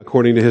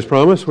According to his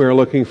promise, we are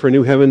looking for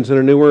new heavens and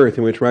a new earth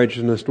in which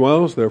righteousness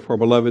dwells. Therefore,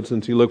 beloved,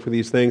 since you look for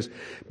these things,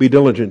 be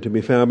diligent to be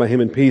found by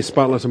him in peace,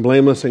 spotless and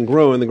blameless, and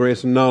grow in the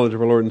grace and knowledge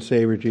of our Lord and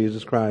Savior,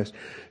 Jesus Christ.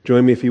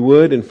 Join me, if you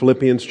would, in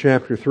Philippians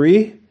chapter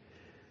 3.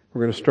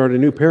 We're going to start a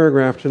new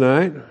paragraph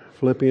tonight,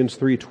 Philippians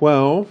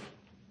 3:12.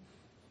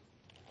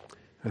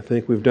 I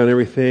think we've done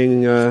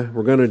everything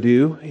we're going to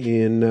do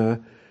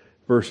in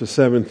verses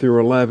 7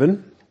 through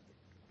 11.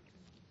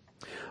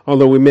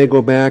 Although we may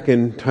go back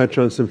and touch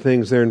on some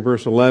things there in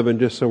verse 11,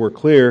 just so we're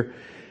clear,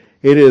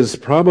 it is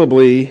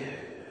probably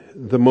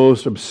the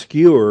most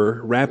obscure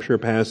rapture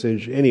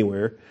passage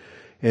anywhere,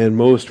 and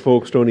most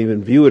folks don't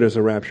even view it as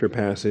a rapture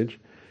passage.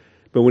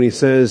 But when he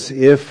says,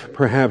 if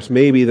perhaps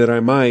maybe that I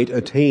might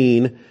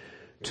attain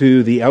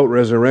to the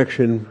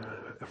out-resurrection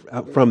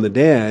from the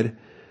dead,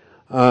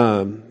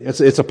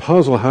 it's a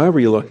puzzle however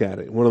you look at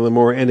it. One of the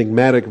more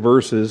enigmatic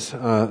verses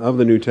of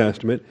the New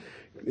Testament,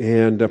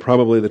 and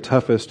probably the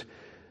toughest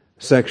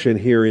section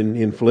here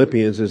in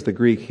Philippians is the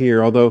Greek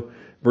here, although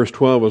verse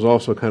 12 was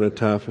also kind of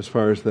tough as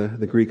far as the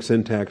Greek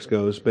syntax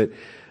goes. But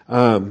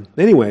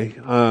anyway,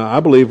 I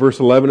believe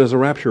verse 11 is a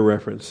rapture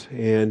reference,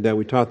 and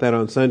we taught that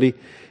on Sunday.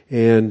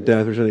 And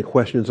if there's any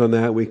questions on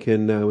that, we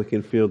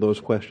can field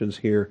those questions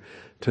here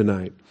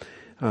tonight.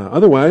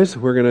 Otherwise,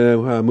 we're going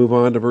to move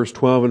on to verse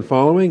 12 and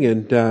following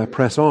and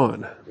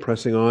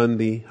pressing on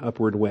the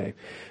upward way.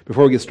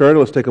 Before we get started,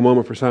 let's take a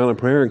moment for silent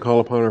prayer and call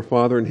upon our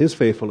Father and His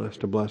faithfulness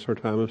to bless our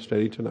time of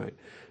study tonight.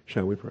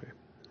 Shall we pray?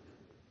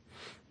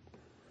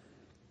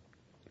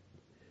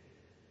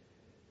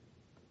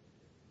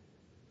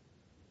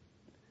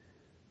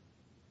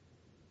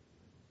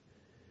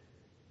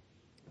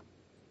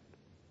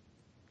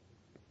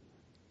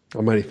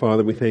 Almighty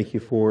Father, we thank you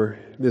for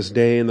this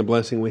day and the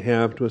blessing we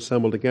have to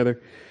assemble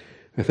together.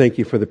 I thank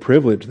you for the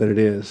privilege that it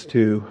is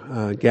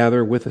to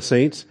gather with the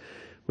saints,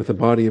 with the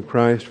body of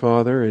Christ,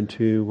 Father, and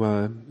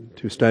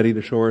to study,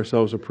 to show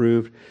ourselves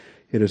approved.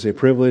 It is a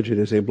privilege, it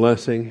is a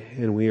blessing,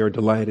 and we are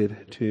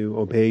delighted to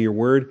obey your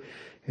word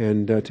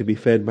and to be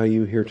fed by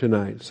you here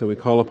tonight. So we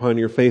call upon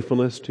your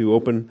faithfulness to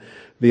open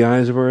the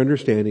eyes of our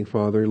understanding,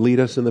 Father. Lead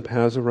us in the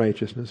paths of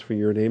righteousness for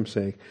your name's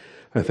sake.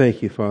 I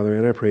thank you, Father,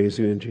 and I praise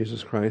you in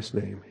Jesus Christ's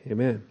name.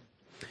 Amen.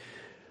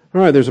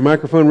 All right, there's a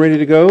microphone ready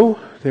to go.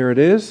 There it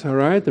is. All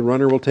right, the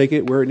runner will take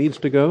it where it needs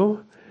to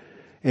go.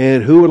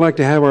 And who would like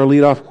to have our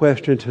leadoff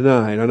question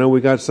tonight? I know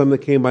we got some that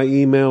came by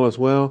email as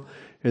well,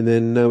 and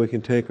then we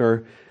can take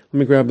our... Let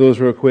me grab those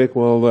real quick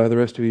while the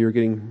rest of you are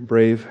getting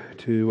brave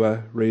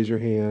to raise your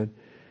hand.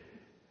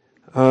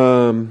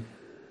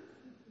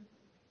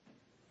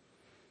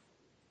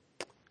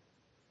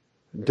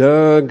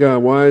 Doug,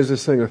 why is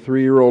this thing a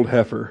 3-year-old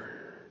heifer?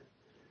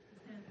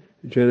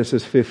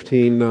 Genesis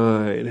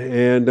 15:9.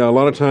 And a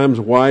lot of times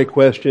why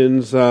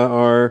questions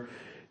have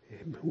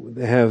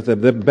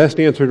the best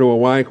answer to a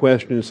why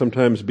question is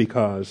sometimes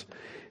because.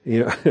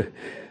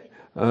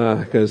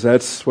 Because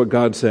that's what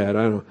God said.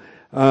 I don't know.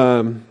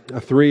 A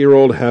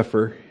 3-year-old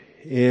heifer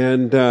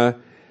and a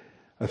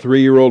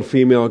 3-year-old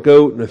female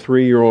goat and a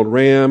 3-year-old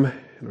ram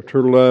and a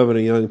turtle dove and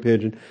a young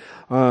pigeon.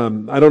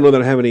 I don't know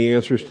that I have any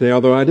answers today,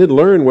 although I did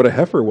learn what a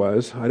heifer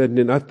was. I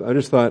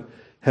just thought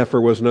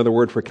heifer was another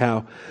word for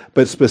cow.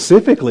 But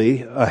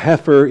specifically, a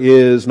heifer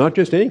is not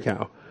just any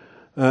cow.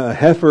 A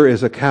heifer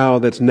is a cow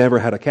that's never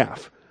had a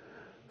calf.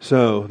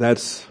 So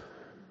that's...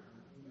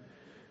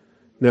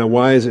 Now,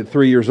 why is it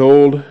 3 years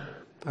old?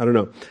 I don't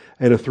know.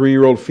 And a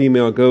 3-year-old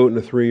female goat and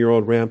a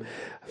 3-year-old ram.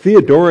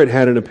 Theodoret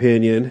had an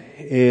opinion,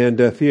 and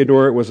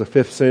Theodoret was a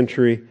 5th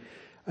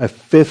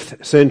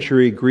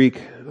century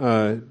Greek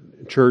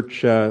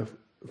church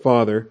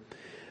father.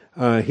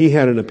 He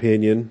had an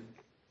opinion.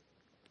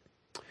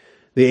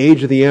 The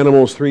age of the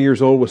animals 3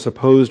 years old was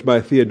supposed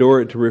by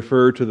Theodoret to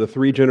refer to the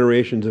 3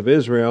 generations of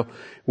Israel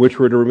which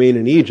were to remain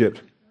in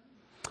Egypt,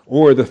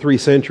 or the 3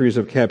 centuries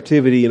of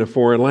captivity in a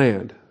foreign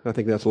land. I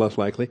think that's less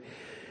likely.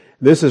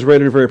 This is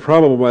rendered very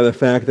probable by the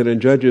fact that in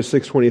Judges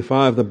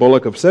 6:25, the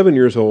bullock of 7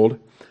 years old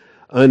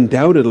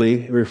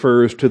undoubtedly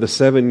refers to the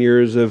 7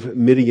 years of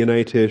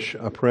Midianitish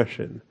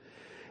oppression.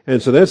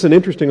 And so that's an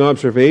interesting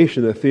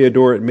observation that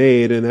Theodoret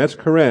made, and that's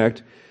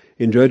correct.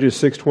 In Judges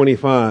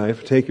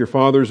 6:25, take your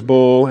father's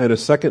bull and a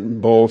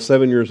second bull,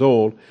 7 years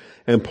old,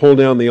 and pull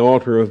down the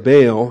altar of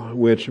Baal,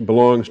 which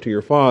belongs to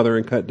your father,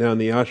 and cut down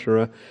the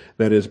Asherah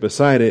that is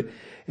beside it.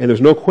 And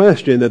there's no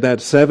question that that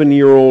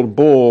 7-year-old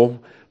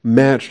bull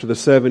matched the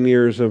 7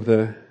 years of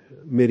the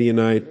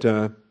Midianite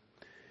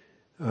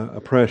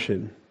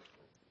oppression.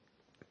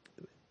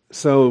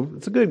 So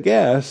it's a good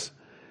guess,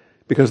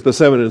 because of the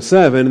 7 and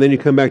 7, and then you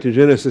come back to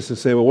Genesis and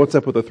say, well, what's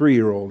up with the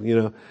 3-year-old?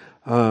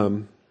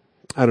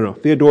 I don't know.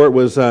 Theodoret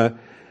was an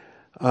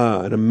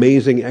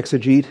amazing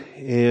exegete,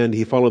 and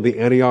he followed the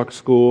Antioch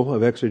school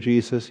of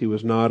exegesis. He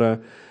was not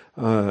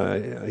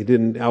he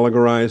didn't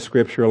allegorize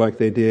Scripture like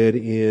they did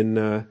in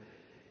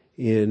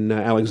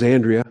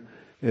Alexandria,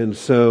 and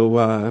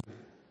so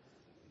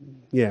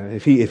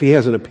if he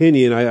has an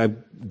opinion, I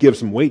give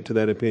some weight to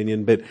that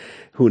opinion, but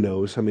who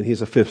knows? I mean,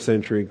 he's a 5th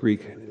century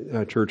Greek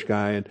church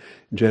guy, and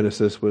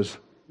Genesis was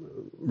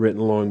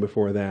written long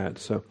before that.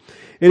 So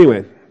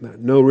anyway,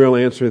 no real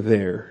answer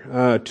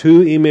there.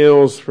 2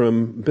 emails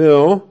from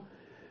Bill.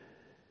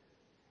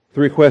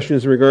 3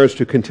 questions in regards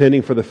to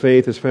contending for the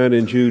faith is found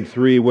in Jude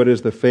 3. What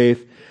is the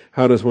faith?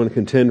 How does one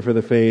contend for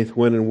the faith?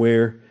 When and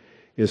where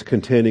is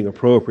contending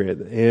appropriate?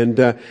 And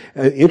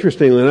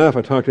interestingly enough,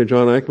 I talked to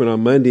John Eichmann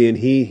on Monday, and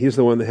he's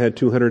the one that had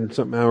 200 and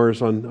something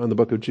hours on the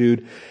book of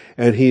Jude,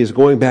 and he's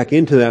going back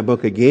into that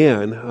book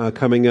again,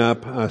 coming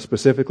up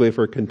specifically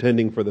for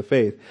contending for the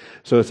faith.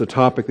 So it's a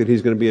topic that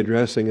he's going to be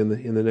addressing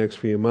in the next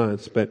few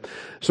months. But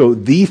so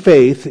the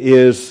faith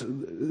is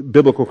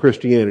biblical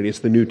Christianity. It's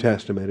the New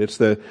Testament. It's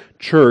the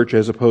church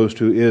as opposed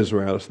to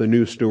Israel. It's the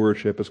new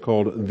stewardship. It's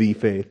called the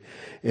faith.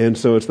 And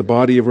so it's the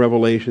body of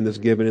revelation that's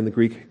given in the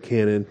Greek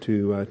canon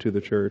to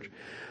the church.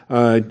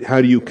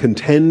 How do you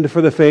contend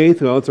for the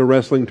faith? Well, it's a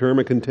wrestling term,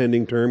 a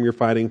contending term. You're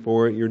fighting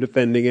for it. You're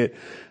defending it.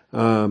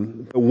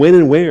 But when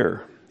and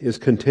where is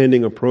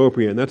contending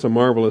appropriate? And that's a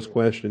marvelous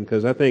question,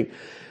 because I think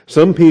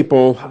some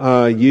people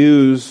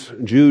use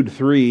Jude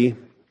 3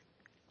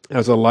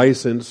 as a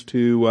license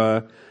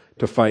to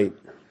fight.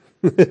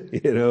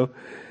 You know,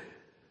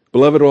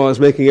 beloved, while I was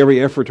making every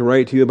effort to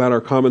write to you about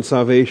our common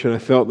salvation, I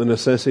felt the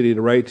necessity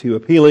to write to you,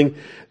 appealing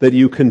that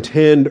you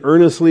contend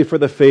earnestly for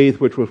the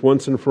faith which was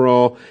once and for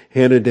all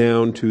handed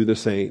down to the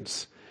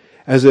saints.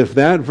 As if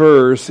that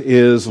verse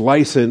is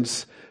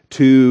license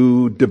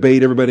to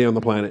debate everybody on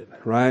the planet,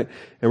 right?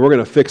 And we're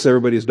going to fix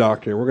everybody's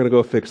doctrine. We're going to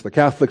go fix the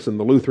Catholics and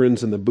the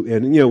Lutherans and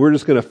we're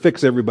just going to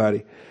fix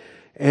everybody.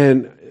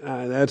 And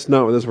that's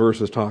not what this verse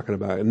is talking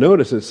about. And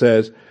notice it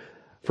says,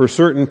 for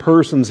certain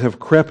persons have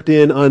crept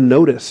in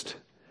unnoticed.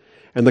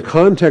 And the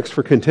context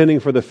for contending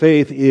for the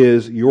faith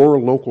is your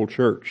local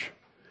church.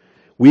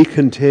 We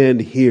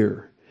contend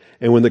here.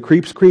 And when the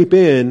creeps creep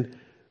in,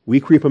 we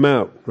creep them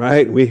out,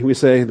 right? We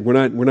say,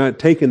 we're not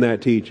taking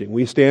that teaching.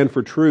 We stand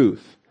for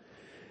truth.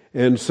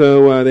 And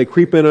so they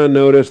creep in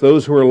unnoticed,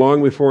 those who are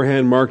long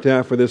beforehand marked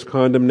out for this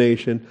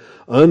condemnation,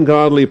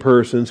 ungodly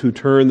persons who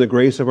turn the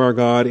grace of our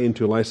God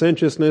into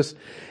licentiousness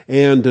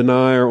and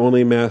deny our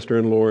only Master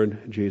and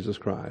Lord, Jesus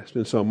Christ.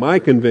 And so my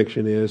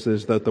conviction is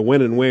that the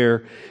when and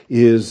where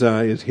is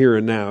here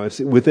and now.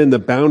 It's within the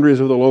boundaries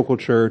of the local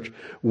church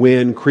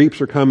when creeps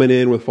are coming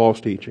in with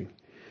false teaching.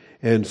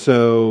 And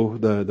so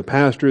the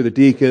pastor, the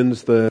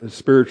deacons, the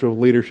spiritual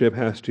leadership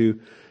has to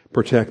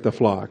protect the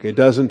flock. It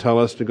doesn't tell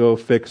us to go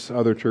fix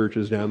other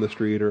churches down the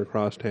street or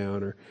across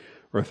town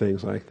or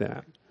things like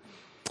that.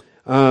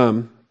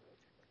 And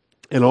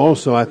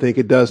also, I think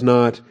it does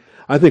not.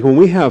 I think when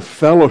we have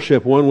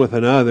fellowship one with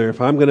another,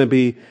 if I'm going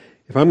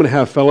to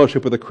have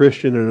fellowship with a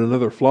Christian in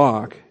another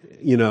flock,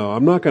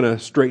 I'm not going to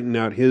straighten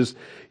out his,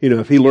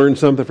 if he learned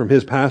something from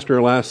his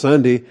pastor last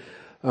Sunday,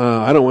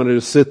 I don't want to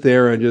just sit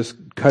there and just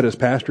cut his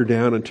pastor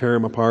down and tear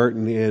him apart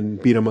and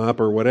beat him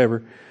up or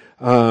whatever.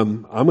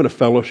 I'm going to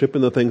fellowship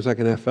in the things I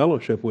can have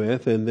fellowship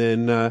with, and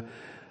then,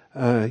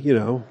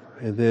 and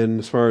then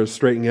as far as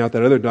straightening out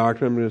that other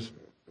doctrine, I'm going to just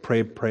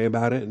pray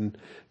about it and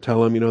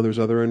tell them, there's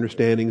other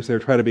understandings there.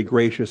 Try to be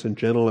gracious and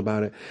gentle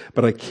about it.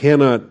 But I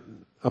cannot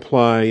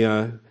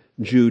apply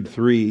Jude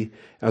 3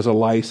 as a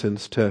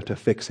license to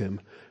fix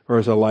him, or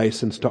as a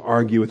license to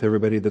argue with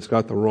everybody that's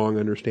got the wrong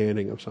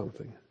understanding of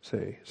something.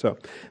 So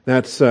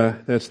that's the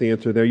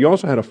answer there. You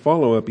also had a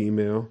follow-up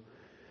email,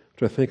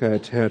 which I think I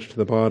attached to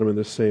the bottom of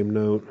this same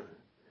note.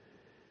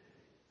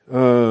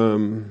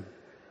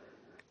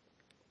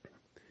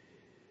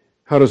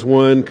 How does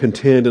one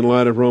contend in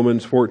light of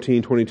Romans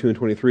 14, 22, and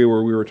 23,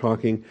 where we were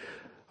talking,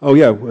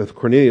 with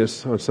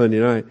Cornelius on Sunday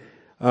night,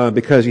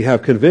 because you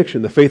have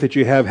conviction. The faith that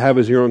you have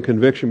as your own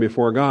conviction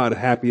before God.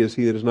 Happy is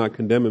he that does not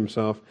condemn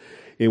himself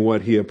in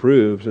what he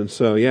approves. And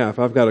so, if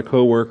I've got a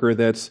coworker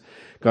that's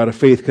got a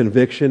faith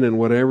conviction and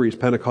whatever, he's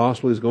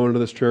Pentecostal, he's going to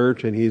this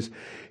church, and he's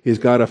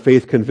got a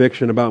faith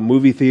conviction about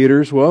movie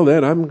theaters, well,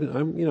 then I'm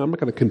not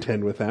going to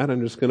contend with that.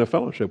 I'm just going to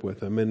fellowship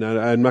with him, and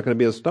I'm not going to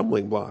be a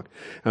stumbling block.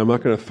 I'm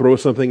not going to throw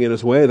something in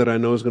his way that I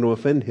know is going to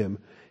offend him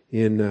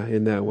in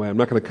that way. I'm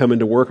not going to come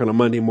into work on a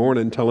Monday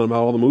morning and tell him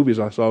about all the movies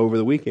I saw over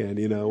the weekend,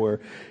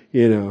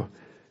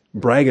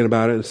 bragging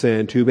about it and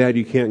saying, too bad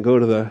you can't go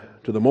to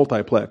the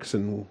multiplex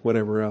and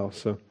whatever else.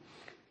 So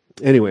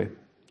anyway,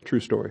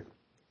 true story.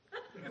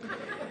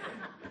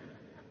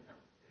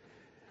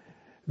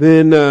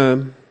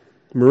 Then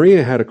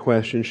Maria had a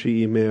question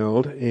she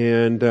emailed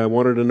and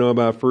wanted to know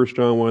about 1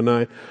 John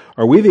 1:9.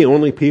 Are we the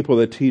only people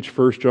that teach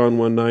 1 John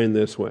 1:9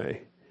 this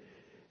way?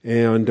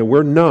 And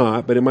we're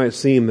not, but it might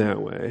seem that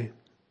way.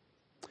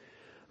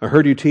 I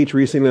heard you teach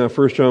recently on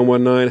 1 John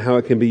 1:9 how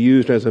it can be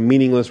used as a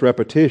meaningless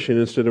repetition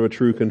instead of a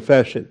true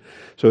confession.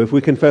 So if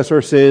we confess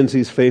our sins,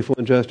 he's faithful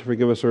and just to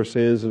forgive us our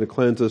sins and to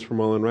cleanse us from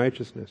all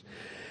unrighteousness.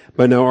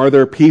 But now, are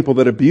there people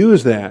that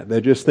abuse that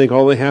just think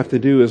all they have to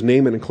do is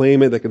name it and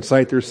claim it, they can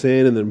cite their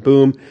sin, and then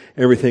boom,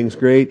 everything's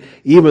great.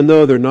 Even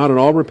though they're not at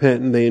all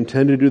repentant, they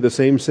intend to do the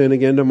same sin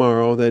again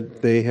tomorrow,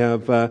 that they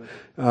have,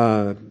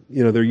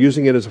 they're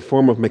using it as a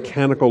form of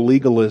mechanical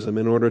legalism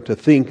in order to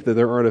think that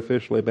they're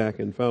artificially back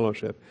in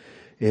fellowship.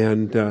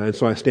 And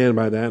so I stand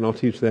by that, and I'll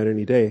teach that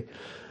any day.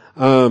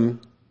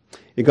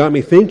 It got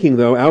me thinking,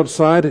 though,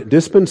 outside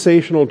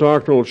dispensational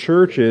doctrinal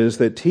churches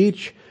that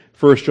teach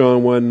 1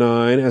 John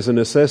 1:9 as a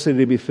necessity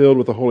to be filled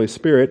with the Holy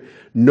Spirit,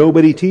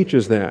 nobody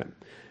teaches that.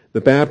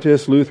 The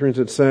Baptists, Lutherans,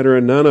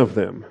 etc., none of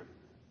them.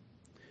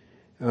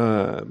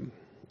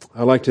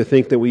 I like to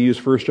think that we use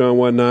 1 John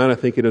 1:9. I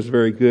think it is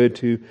very good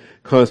to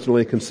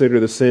constantly consider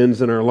the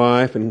sins in our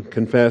life and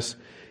confess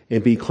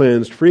and be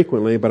cleansed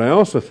frequently. But I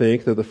also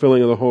think that the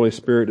filling of the Holy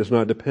Spirit does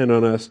not depend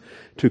on us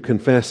to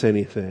confess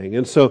anything.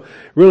 And so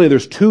really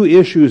there's two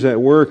issues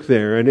at work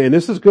there. And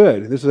this is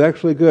good. This is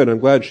actually good. I'm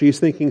glad she's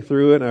thinking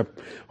through it. I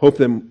hope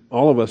that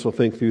all of us will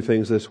think through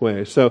things this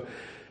way. So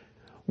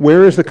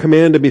where is the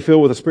command to be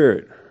filled with the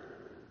Spirit?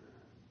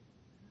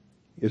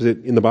 Is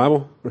it in the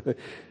Bible?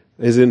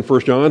 Is it in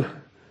 1 John?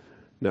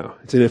 No,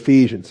 it's in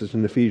Ephesians. It's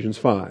in Ephesians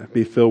 5.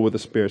 Be filled with the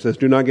Spirit. It says,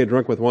 do not get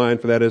drunk with wine,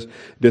 for that is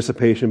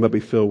dissipation, but be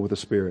filled with the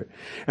Spirit.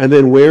 And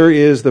then where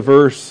is the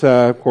verse,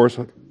 of course,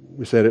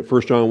 we said it,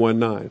 1 John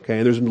 1:9. Okay,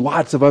 and there's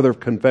lots of other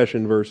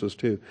confession verses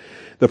too.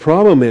 The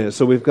problem is,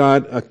 so we've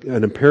got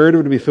an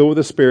imperative to be filled with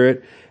the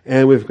Spirit,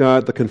 and we've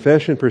got the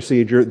confession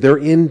procedure. They're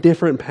in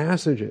different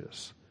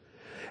passages.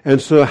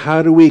 And so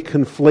how do we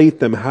conflate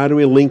them? How do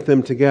we link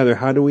them together?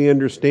 How do we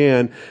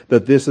understand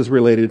that this is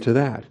related to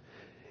that?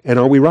 And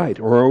are we right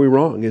or are we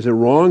wrong? Is it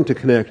wrong to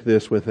connect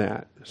this with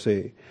that?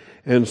 See?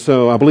 And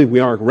so I believe we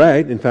are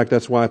right. In fact,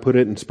 that's why I put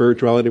it in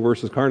spirituality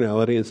versus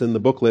carnality. It's in the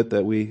booklet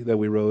that we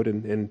wrote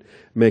and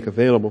make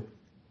available.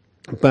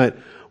 But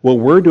what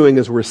we're doing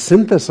is we're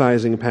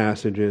synthesizing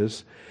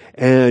passages,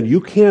 and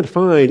you can't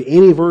find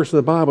any verse in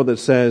the Bible that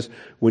says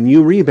when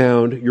you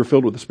rebound, you're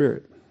filled with the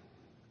Spirit.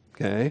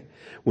 Okay?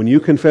 When you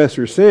confess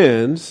your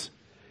sins,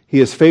 He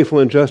is faithful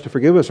and just to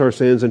forgive us our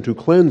sins and to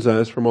cleanse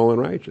us from all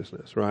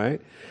unrighteousness,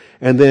 right?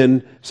 And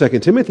then 2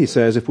 Timothy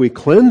says, if we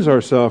cleanse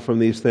ourselves from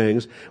these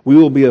things, we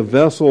will be a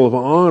vessel of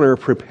honor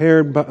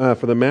prepared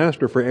for the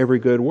Master for every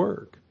good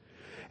work.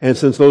 And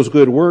since those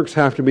good works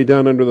have to be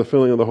done under the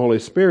filling of the Holy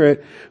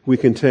Spirit, we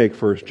can take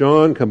 1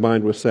 John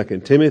combined with 2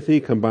 Timothy,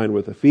 combined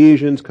with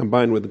Ephesians,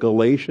 combined with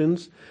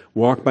Galatians.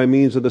 Walk by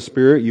means of the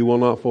Spirit, you will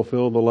not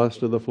fulfill the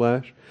lust of the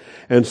flesh.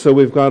 And so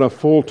we've got a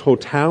full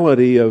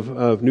totality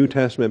of New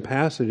Testament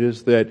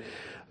passages that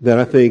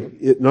I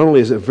think not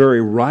only is it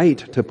very right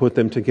to put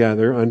them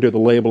together under the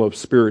label of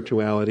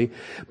spirituality,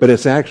 but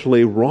it's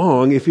actually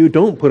wrong if you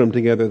don't put them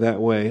together that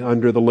way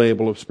under the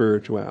label of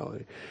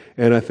spirituality.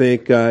 And I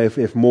think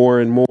if more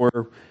and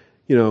more,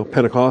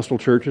 Pentecostal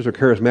churches or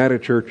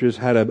charismatic churches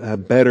had a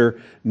better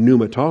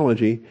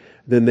pneumatology,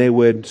 then they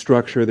would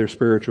structure their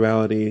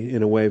spirituality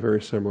in a way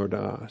very similar to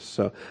us.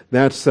 So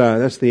that's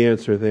the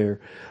answer there.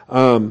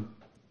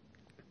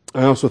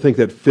 I also think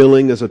that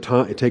filling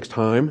it takes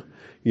time.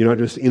 You're not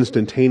just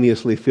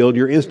instantaneously filled.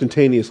 You're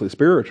instantaneously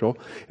spiritual,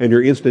 and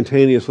you're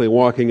instantaneously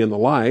walking in the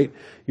light.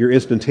 You're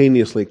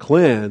instantaneously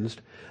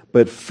cleansed.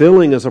 But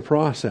filling is a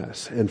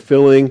process, and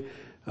filling,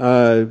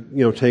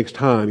 takes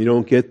time. You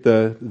don't get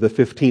the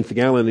 15th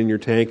gallon in your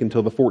tank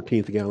until the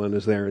 14th gallon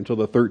is there, until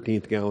the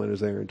 13th gallon is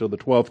there, until the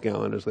 12th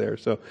gallon is there.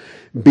 So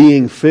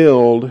being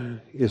filled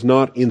is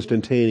not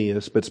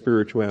instantaneous, but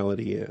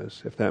spirituality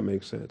is, if that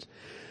makes sense.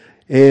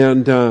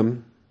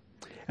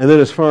 And then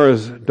as far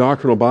as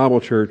doctrinal Bible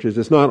churches,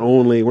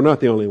 we're not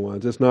the only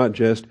ones. It's not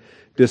just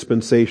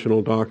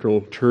dispensational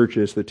doctrinal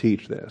churches that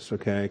teach this,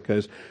 okay?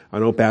 Because I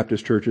know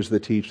Baptist churches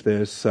that teach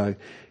this. The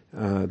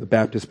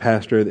Baptist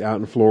pastor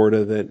out in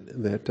Florida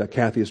that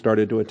Kathy has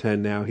started to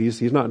attend now,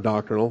 he's not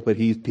doctrinal, but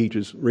he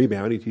teaches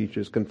rebound. He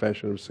teaches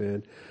confession of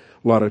sin.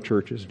 A lot of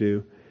churches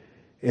do.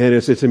 And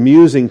it's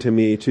amusing to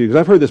me, too, because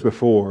I've heard this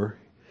before.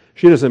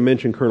 She doesn't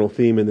mention Colonel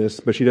Thiem in this,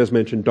 but she does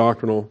mention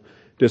doctrinal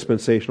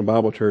dispensational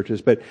Bible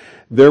churches. But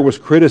there was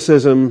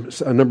criticism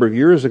a number of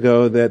years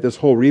ago that this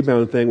whole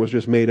rebound thing was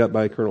just made up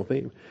by Colonel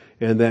Thiem,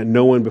 and that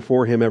no one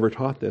before him ever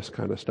taught this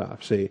kind of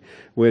stuff,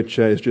 which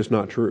is just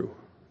not true,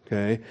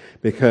 okay?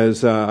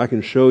 Because I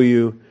can show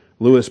you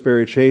Louis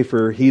Barry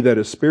Schaeffer, He That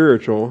Is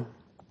Spiritual,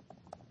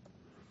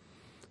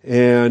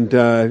 and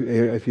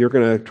if you're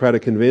going to try to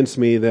convince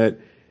me that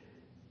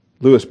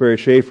Louis Barry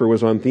Schaeffer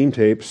was on theme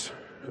tapes,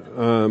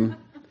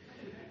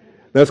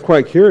 that's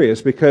quite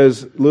curious,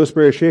 because Louis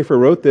Barry Schaeffer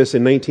wrote this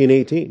in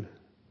 1918.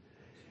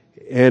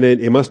 And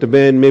it must have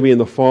been maybe in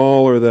the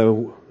fall or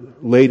the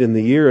late in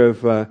the year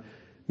of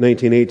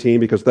 1918,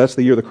 because that's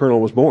the year the Colonel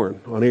was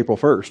born, on April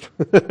 1st.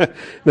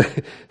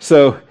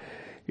 So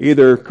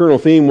either Colonel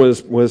Thiem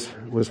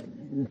was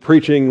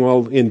preaching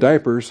while in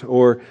diapers,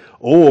 or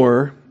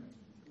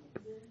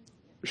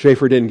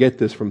Schaeffer didn't get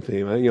this from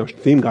Thiem.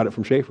 Thiem got it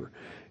from Schaeffer.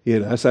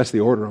 That's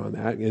the order on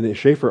that. And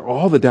Schaeffer,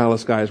 all the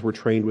Dallas guys were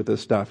trained with this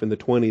stuff in the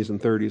 20s and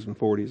 30s and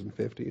 40s and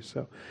 50s.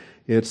 So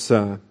it's,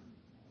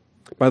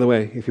 by the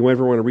way, if you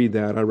ever want to read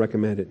that, I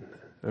recommend it.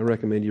 I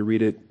recommend you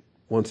read it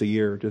once a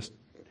year just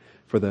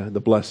for the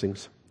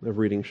blessings of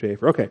reading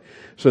Schaeffer. Okay,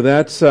 so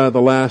that's the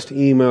last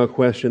email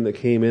question that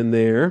came in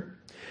there.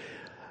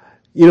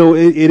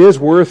 It is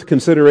worth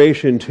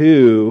consideration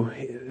too,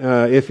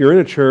 if you're in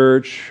a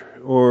church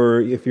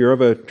or if you're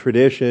of a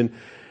tradition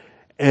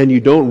and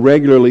you don't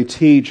regularly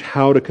teach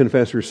how to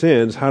confess your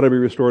sins, how to be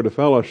restored to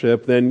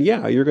fellowship, then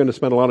yeah, you're going to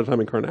spend a lot of time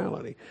in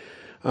carnality.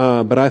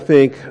 But I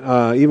think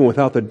even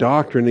without the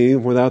doctrine,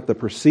 even without the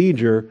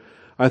procedure,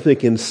 I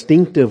think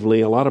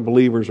instinctively a lot of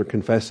believers are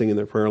confessing in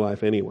their prayer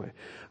life anyway.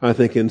 I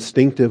think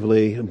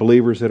instinctively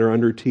believers that are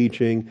under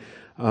teaching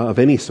of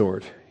any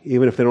sort,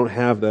 even if they don't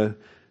have the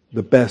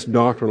best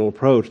doctrinal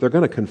approach, they're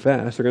going to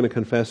confess. They're going to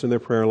confess in their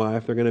prayer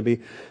life. They're going to be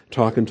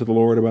talking to the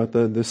Lord about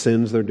the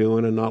sins they're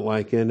doing and not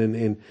liking.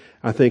 And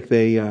I think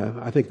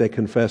they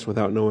confess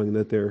without knowing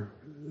that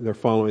they're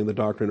following the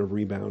doctrine of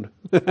rebound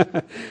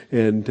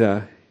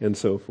and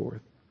so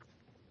forth.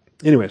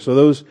 Anyway, so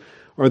those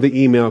are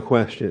the email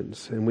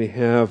questions, and we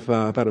have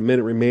about a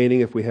minute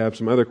remaining if we have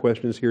some other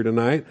questions here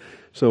tonight.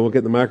 So we'll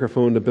get the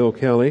microphone to Bill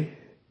Kelly,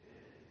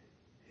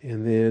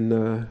 and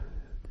then.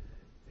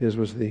 His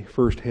was the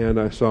first hand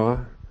I saw.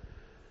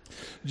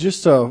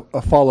 Just a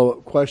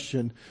follow-up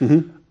question.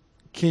 Mm-hmm.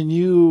 Can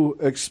you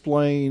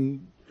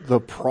explain the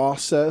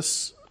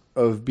process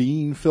of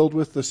being filled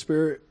with the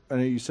Spirit? I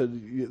know you said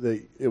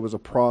that it was a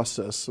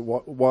process.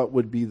 What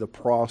would be the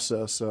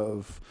process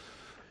of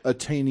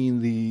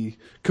attaining the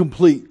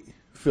complete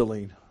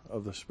filling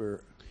of the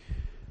Spirit?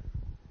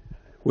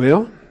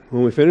 Well,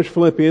 when we finish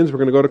Philippians, we're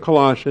going to go to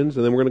Colossians,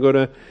 and then we're going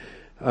to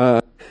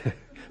go to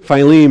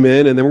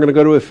Philemon, and then we're going to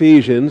go to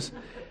Ephesians.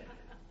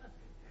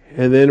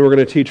 And then we're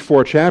going to teach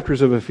 4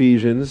 chapters of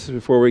Ephesians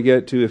before we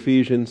get to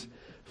Ephesians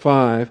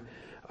 5.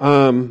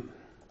 But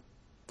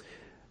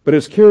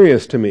it's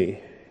curious to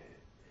me.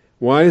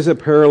 Why is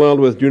it paralleled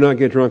with do not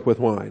get drunk with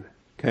wine?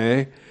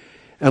 Okay?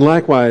 And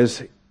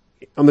likewise,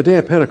 on the day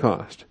of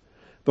Pentecost,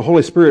 the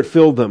Holy Spirit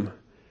filled them,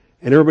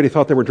 and everybody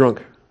thought they were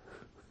drunk.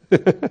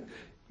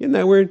 Isn't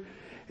that weird?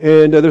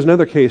 And there's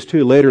another case,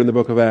 too, later in the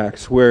book of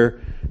Acts, where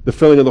the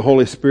filling of the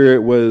Holy Spirit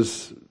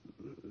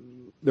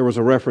there was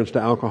a reference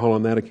to alcohol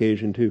on that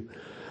occasion, too.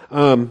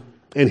 And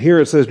here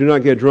it says, do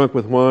not get drunk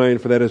with wine,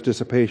 for that is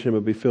dissipation,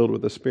 but be filled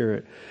with the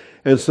Spirit.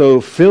 And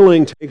so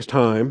filling takes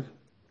time.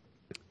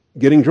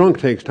 Getting drunk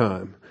takes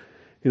time.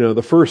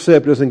 The first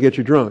sip doesn't get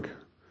you drunk.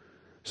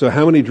 So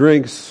how many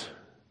drinks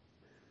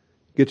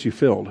get you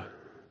filled?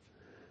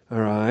 All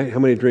right, how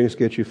many drinks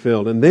get you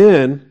filled? And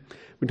then,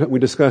 we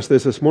discussed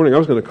this morning. I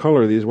was going to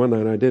color these one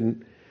night, I didn't.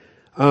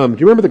 Do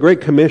you remember the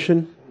Great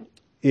Commission?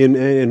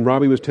 And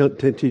Robbie was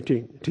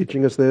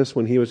teaching us this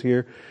when he was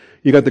here.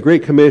 You got the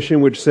Great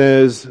Commission, which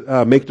says,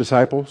 make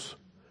disciples.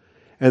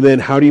 And then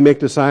how do you make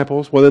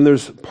disciples? Well, then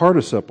there's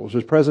participles.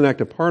 There's present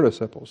active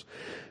participles.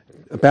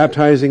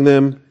 Baptizing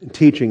them and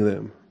teaching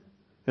them.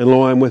 And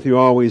lo, I'm with you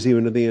always,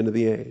 even to the end of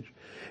the age.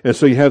 And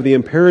so you have the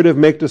imperative,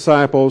 make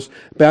disciples,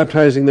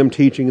 baptizing them,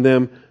 teaching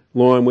them.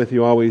 Lo, I'm with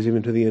you always,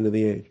 even to the end of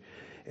the age.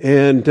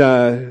 And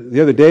the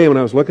other day when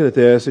I was looking at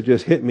this, it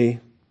just hit me.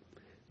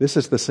 This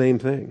is the same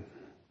thing.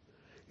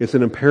 It's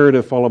an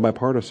imperative followed by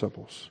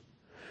participles.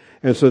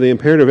 And so the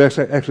imperative,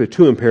 actually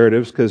 2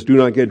 imperatives, because do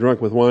not get drunk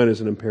with wine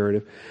is an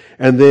imperative.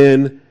 And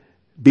then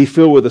be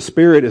filled with the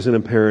Spirit is an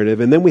imperative.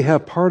 And then we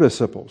have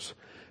participles.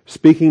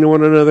 Speaking to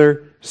one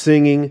another,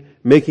 singing,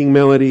 making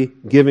melody,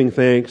 giving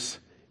thanks,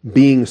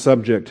 being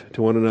subject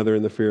to one another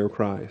in the fear of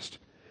Christ.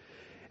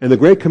 And the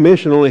Great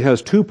Commission only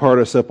has 2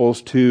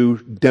 participles to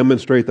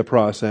demonstrate the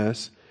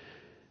process.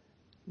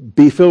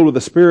 Be filled with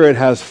the Spirit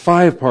has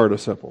 5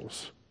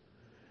 participles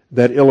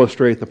that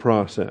illustrate the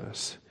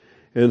process.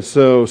 And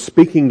so,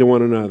 speaking to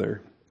one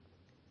another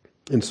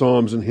in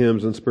psalms and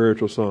hymns and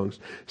spiritual songs,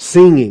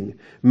 singing,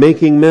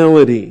 making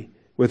melody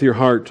with your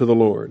heart to the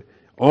Lord,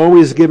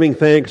 always giving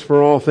thanks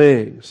for all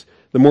things.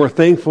 The more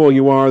thankful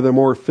you are, the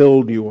more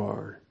filled you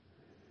are.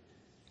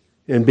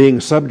 And being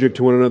subject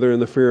to one another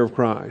in the fear of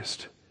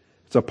Christ.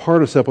 It's a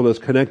participle that's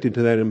connected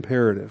to that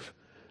imperative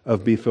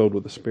of be filled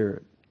with the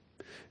Spirit.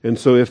 And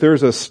so if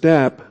there's a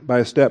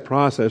step-by-step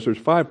process, there's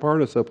 5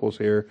 participles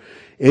here.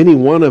 Any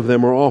one of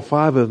them or all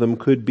 5 of them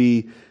could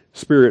be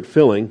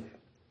Spirit-filling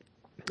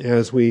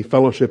as we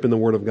fellowship in the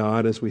Word of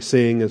God, as we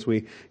sing, as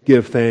we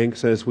give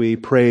thanks, as we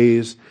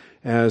praise,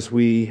 as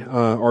we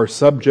are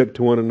subject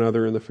to one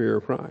another in the fear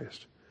of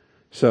Christ.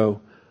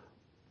 So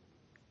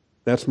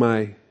that's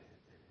my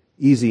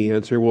easy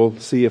answer. We'll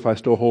see if I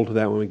still hold to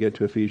that when we get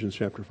to Ephesians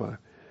chapter 5.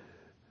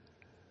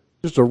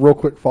 Just a real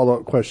quick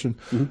follow-up question.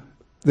 Mm-hmm.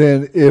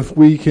 Then if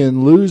we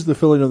can lose the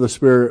filling of the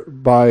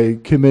Spirit by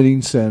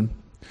committing sin,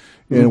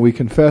 and we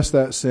confess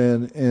that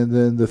sin, and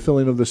then the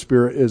filling of the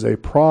Spirit is a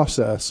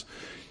process,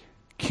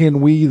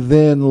 can we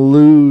then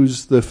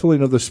lose the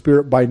filling of the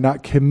Spirit by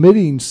not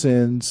committing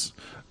sins,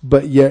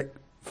 but yet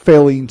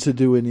failing to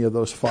do any of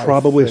those 5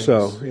 Probably things?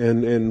 so.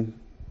 And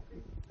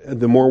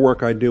the more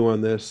work I do on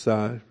this,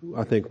 I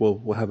think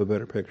we'll have a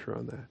better picture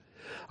on that.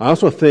 I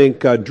also think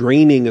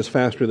draining is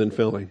faster than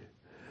filling.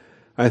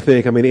 I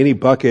think, any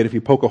bucket, if you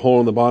poke a hole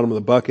in the bottom of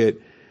the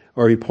bucket,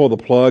 or you pull the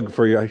plug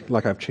for your,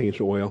 like I've changed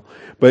oil,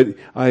 but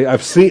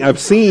I've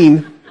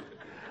seen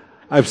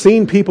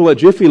people at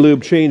Jiffy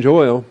Lube change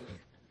oil,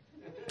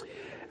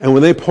 and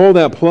when they pull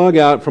that plug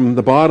out from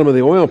the bottom of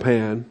the oil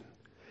pan,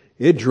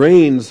 it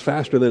drains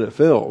faster than it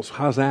fills.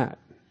 How's that?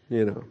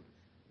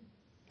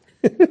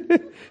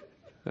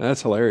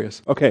 That's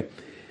hilarious. Okay.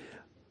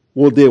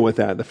 We'll deal with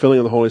that. The filling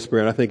of the Holy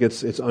Spirit. I think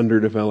it's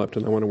underdeveloped,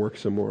 and I want to work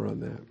some more on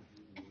that.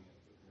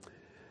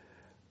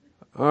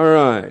 All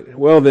right.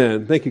 Well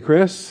then, thank you,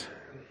 Chris.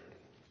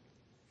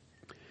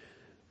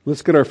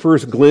 Let's get our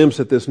first glimpse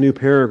at this new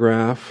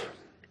paragraph.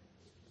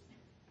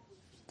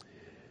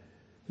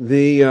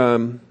 Like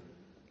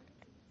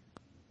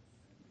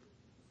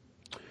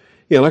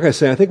I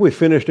say, I think we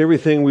finished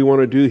everything we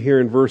want to do here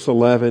in verse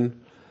 11.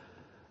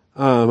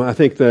 I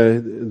think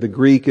the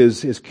Greek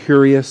is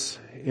curious,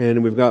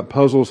 and we've got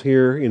puzzles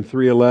here in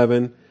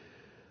 3:11.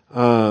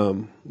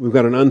 We've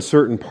got an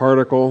uncertain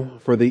particle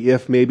for the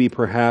if, maybe,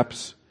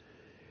 perhaps.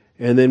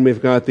 And then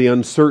we've got the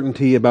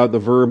uncertainty about the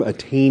verb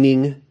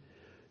attaining,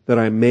 that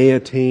I may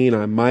attain,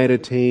 I might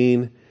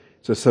attain.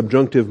 It's a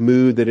subjunctive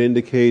mood that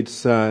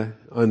indicates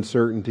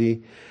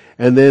uncertainty.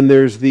 And then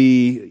there's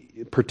the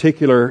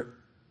particular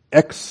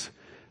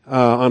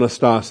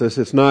anastasis.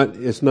 It's not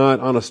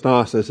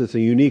anastasis. It's a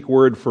unique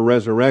word for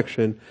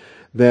resurrection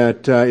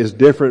that is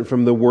different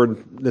from the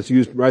word that's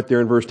used right there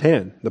in verse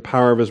 10, the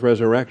power of his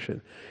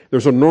resurrection.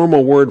 There's a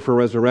normal word for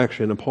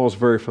resurrection, and Paul's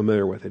very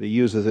familiar with it. He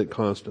uses it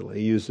constantly.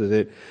 He uses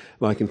it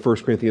like in 1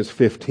 Corinthians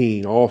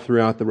 15, all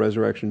throughout the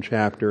resurrection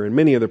chapter, and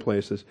many other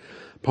places.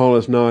 Paul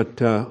is not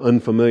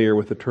unfamiliar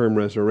with the term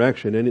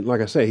resurrection. And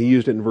like I say, he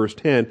used it in verse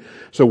 10.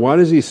 So why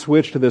does he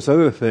switch to this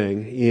other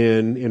thing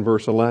in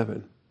verse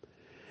 11?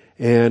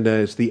 And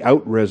it's the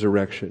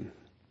out-resurrection.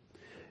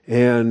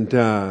 And,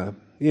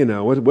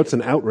 what's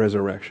an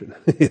out-resurrection?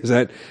 Is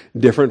that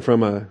different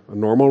from a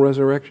normal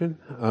resurrection?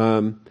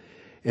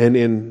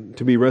 And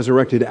to be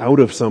resurrected out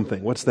of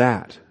something, what's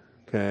that?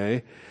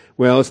 Okay.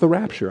 Well, it's the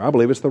rapture. I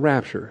believe it's the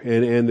rapture.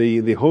 And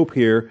the hope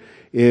here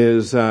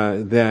is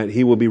that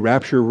he will be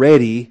rapture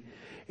ready,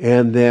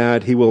 and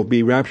that he will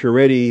be rapture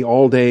ready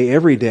all day,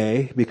 every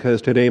day,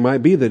 because today might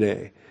be the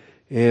day.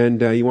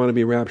 And you want to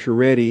be rapture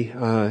ready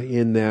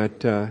in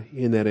that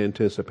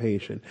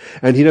anticipation.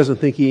 And he doesn't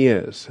think he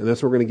is. And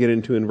that's what we're going to get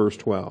into in verse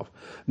 12.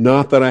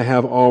 Not that I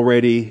have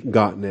already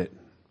gotten it.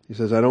 He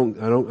says, I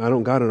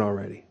don't got it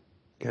already.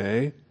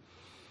 Okay?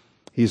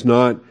 He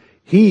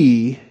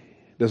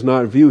does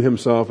not view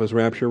himself as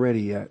rapture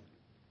ready yet.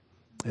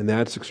 And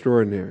that's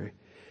extraordinary,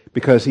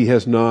 because he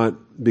has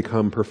not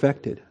become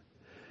perfected.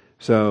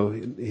 So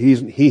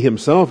he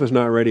himself is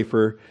not ready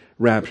for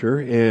rapture,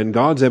 and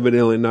God's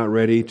evidently not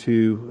ready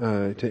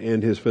to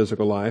end his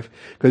physical life,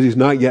 because he's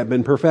not yet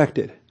been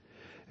perfected.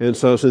 And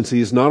so since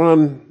he's not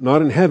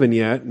in heaven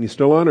yet, and he's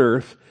still on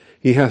earth,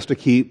 he has to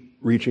keep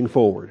reaching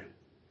forward.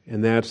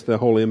 And that's the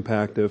whole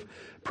impact of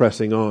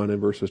pressing on in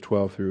verses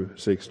 12 through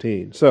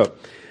 16. So,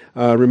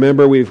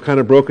 remember, we've kind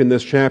of broken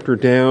this chapter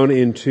down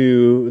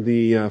into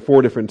the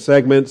 4 different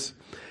segments,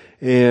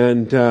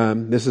 and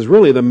this is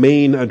really the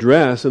main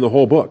address in the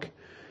whole book.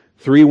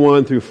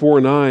 3:1 through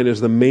 4:9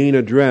 is the main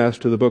address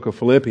to the book of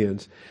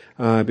Philippians,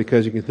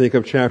 because you can think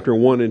of chapter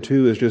 1 and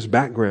 2 as just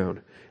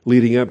background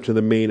leading up to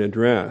the main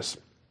address.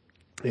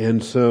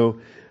 And so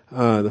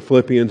the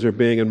Philippians are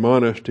being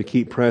admonished to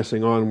keep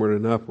pressing onward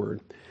and upward.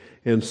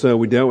 And so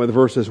we dealt with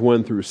verses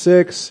 1 through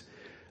 6,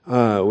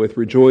 with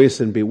rejoice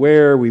and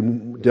beware. We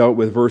dealt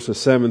with verses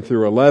 7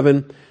 through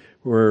 11,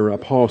 where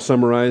Paul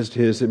summarized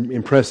his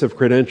impressive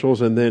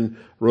credentials and then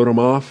wrote them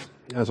off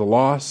as a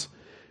loss,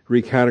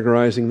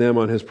 recategorizing them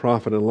on his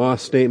profit and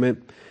loss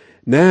statement.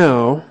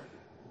 Now,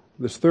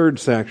 this third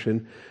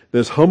section,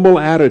 this humble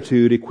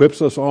attitude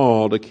equips us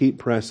all to keep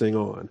pressing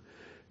on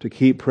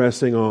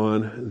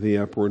the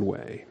upward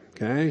way.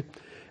 Okay?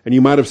 And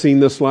you might have seen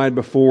this slide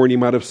before, and you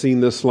might have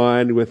seen this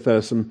slide with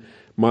some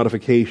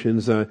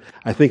modifications.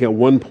 I think at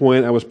one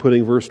point I was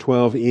putting verse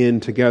 12 in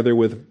together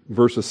with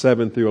verses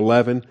 7 through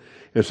 11,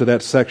 and so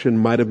that section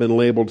might have been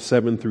labeled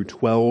 7 through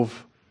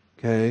 12.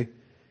 Okay?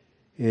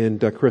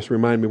 And Chris,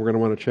 remind me, we're going to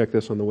want to check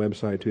this on the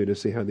website too to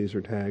see how these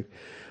are tagged.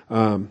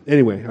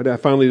 Anyway, I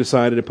finally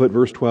decided to put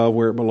verse 12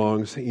 where it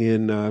belongs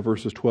in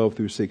verses 12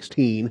 through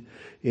 16,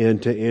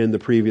 and to end the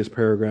previous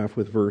paragraph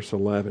with verse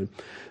 11.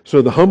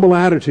 So the humble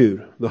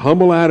attitude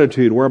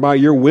whereby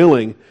you're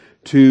willing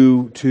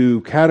to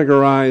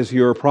categorize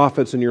your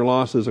profits and your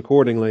losses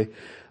accordingly,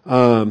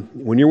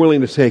 when you're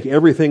willing to take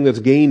everything that's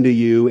gained to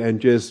you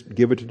and just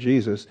give it to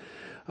Jesus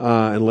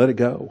and let it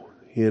go.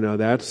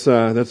 That's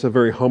a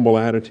very humble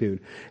attitude.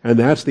 And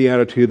that's the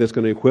attitude that's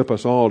going to equip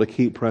us all to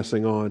keep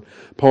pressing on.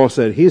 Paul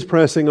said he's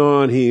pressing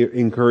on. He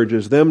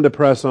encourages them to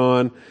press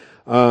on.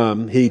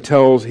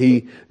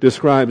 He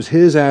describes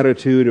his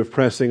attitude of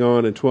pressing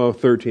on in 12,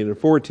 13, and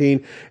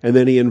 14. And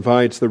then he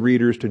invites the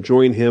readers to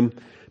join him,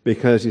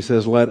 because he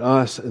says, let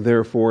us,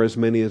 therefore, as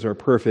many as are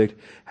perfect,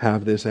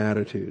 have this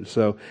attitude.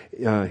 So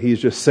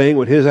he's just saying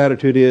what his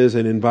attitude is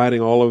and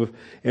inviting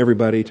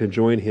everybody to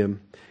join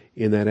him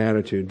in that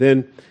attitude.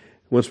 Then,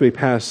 once we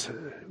pass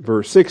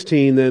verse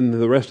 16, then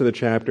the rest of the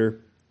chapter,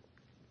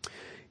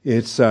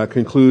 it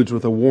concludes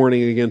with a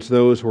warning against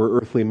those who are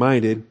earthly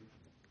minded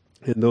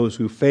and those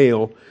who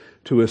fail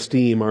to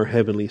esteem our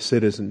heavenly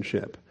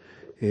citizenship.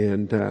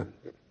 And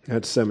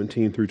that's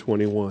 17 through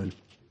 21,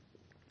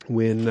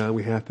 when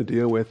we have to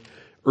deal with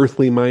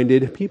earthly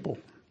minded people.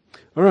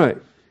 All right.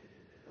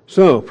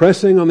 So,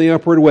 pressing on the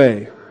upward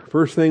way.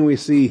 First thing we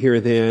see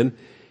here then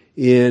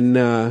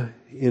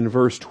in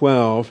verse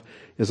 12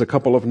 is a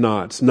couple of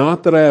nots.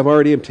 Not that I have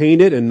already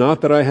obtained it, and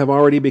not that I have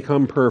already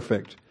become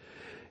perfect.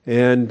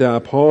 And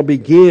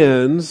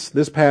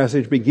this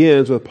passage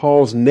begins with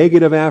Paul's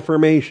negative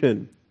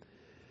affirmation.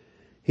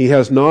 He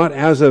has not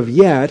as of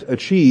yet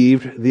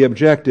achieved the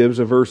objectives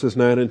of verses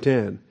 9 and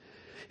 10.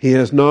 He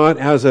has not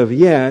as of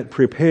yet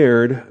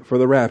prepared for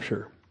the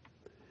rapture.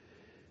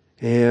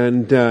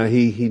 And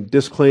he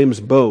disclaims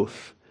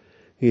both.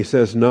 He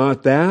says,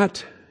 not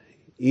that,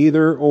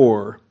 either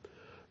or.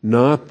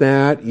 Not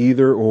that,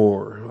 either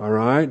or. All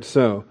right?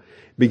 So,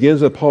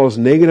 begins with Paul's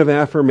negative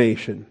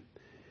affirmation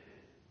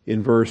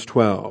in verse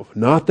 12.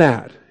 Not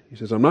that. He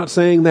says, I'm not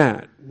saying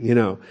that,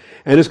 And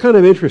it's kind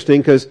of interesting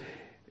because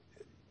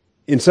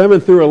in 7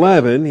 through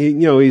 11,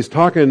 he's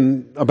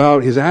talking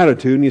about his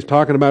attitude and he's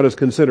talking about his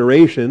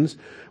considerations,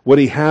 what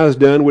he has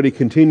done, what he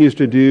continues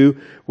to do,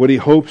 what he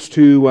hopes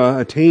to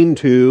attain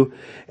to.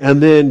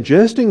 And then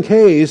just in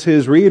case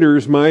his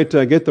readers might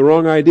get the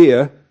wrong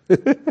idea,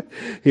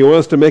 he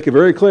wants to make it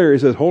very clear. He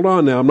says, hold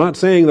on now, I'm not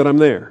saying that I'm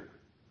there.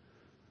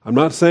 I'm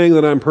not saying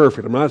that I'm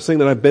perfect. I'm not saying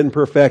that I've been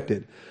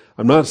perfected.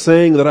 I'm not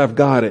saying that I've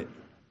got it.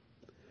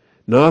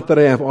 Not that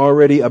I have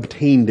already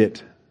obtained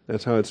it.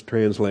 That's how it's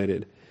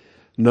translated.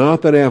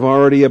 Not that I have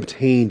already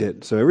obtained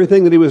it. So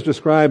everything that he was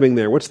describing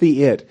there, what's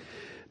the it?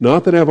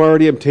 Not that I've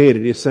already obtained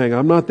it. He's saying,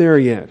 I'm not there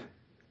yet,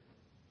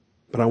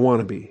 but I want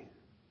to be.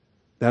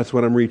 That's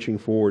what I'm reaching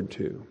forward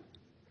to.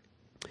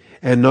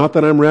 And not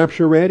that I'm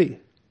rapture ready,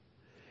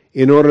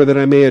 in order that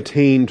I may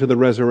attain to the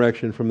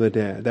resurrection from the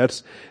dead.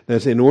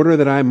 That's in order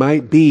that I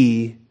might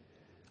be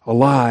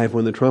alive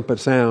when the trumpet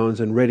sounds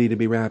and ready to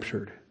be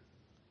raptured.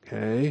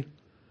 Okay?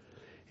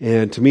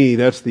 And to me,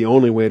 that's the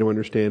only way to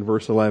understand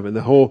verse 11.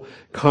 The whole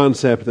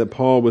concept that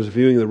Paul was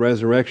viewing the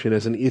resurrection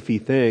as an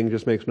iffy thing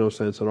just makes no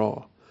sense at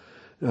all.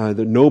 That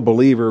no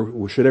believer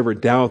should ever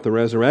doubt the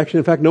resurrection.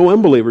 In fact, no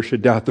unbeliever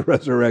should doubt the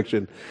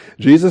resurrection.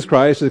 Jesus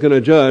Christ is going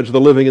to judge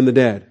the living and the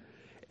dead.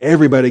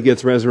 Everybody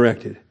gets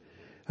resurrected.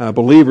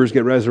 Believers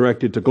get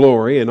resurrected to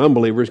glory, and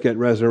unbelievers get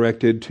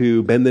resurrected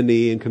to bend the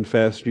knee and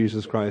confess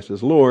Jesus Christ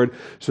as Lord,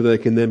 so they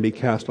can then be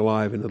cast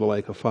alive into the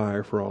lake of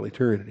fire for all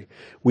eternity.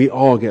 We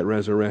all get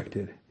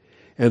resurrected.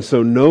 And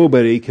so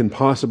nobody can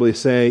possibly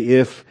say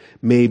if,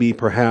 maybe,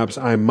 perhaps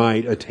I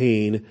might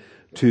attain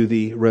to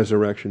the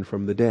resurrection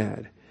from the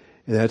dead.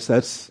 And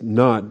that's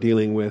not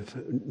dealing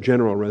with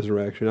general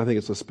resurrection. I think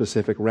it's a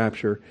specific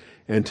rapture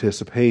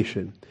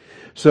anticipation.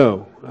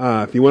 So,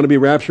 if you want to be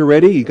rapture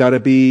ready, you got to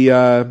be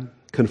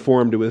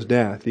conformed to his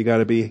death. You got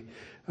to be,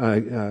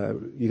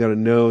 you got to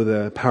know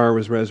the power of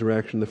his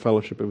resurrection, the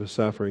fellowship of his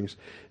sufferings,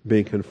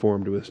 being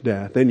conformed to his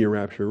death. Then you're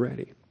rapture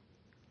ready.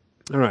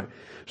 All right.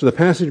 So the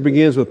passage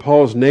begins with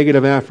Paul's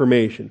negative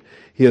affirmation.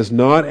 He has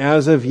not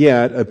as of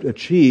yet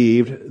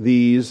achieved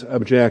these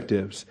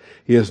objectives.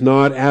 He has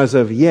not as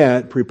of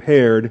yet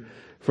prepared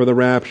for the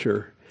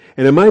rapture.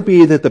 And it might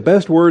be that the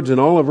best words in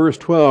all of verse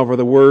 12 are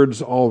the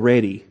words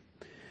already,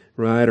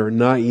 right? Or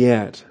not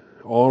yet,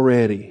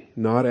 already,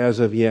 not as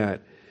of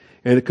yet.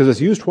 And because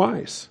it's used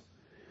twice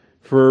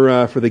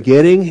for the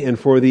getting and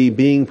for the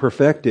being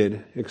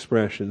perfected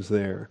expressions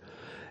there.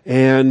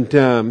 And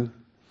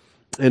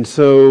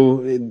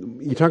so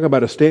you talk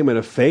about a statement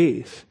of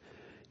faith.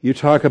 You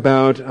talk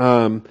about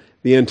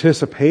the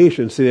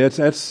anticipation. See,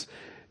 that's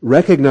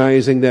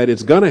recognizing that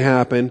it's going to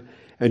happen,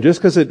 and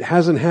just because it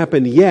hasn't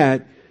happened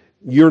yet,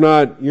 you're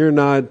not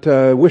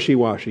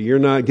wishy-washy. You're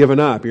not giving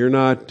up. You're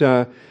not.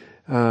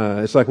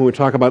 It's like when we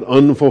talk about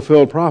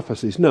unfulfilled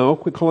prophecies. No,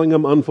 quit calling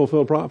them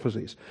unfulfilled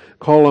prophecies.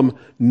 Call them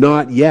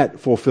not yet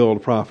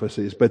fulfilled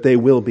prophecies, but they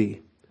will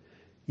be.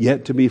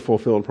 Yet to be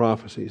fulfilled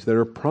prophecies that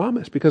are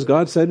promised because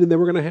God said they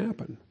were going to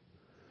happen.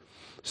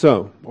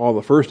 So, all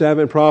the first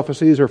Advent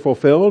prophecies are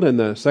fulfilled, and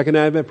the second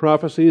Advent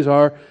prophecies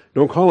are,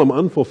 don't call them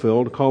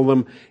unfulfilled, call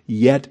them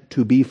yet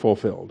to be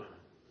fulfilled.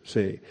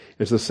 See,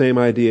 it's the same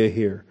idea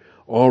here.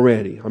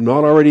 Already. I'm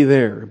not already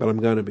there, but I'm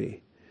going to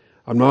be.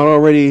 I'm not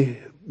already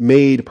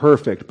made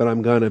perfect, but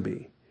I'm going to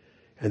be.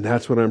 And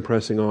that's what I'm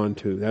pressing on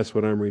to. That's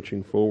what I'm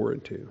reaching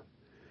forward to.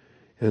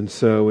 And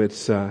so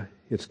it's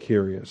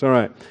curious. All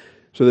right.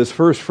 So this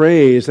first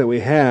phrase that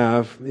we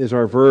have is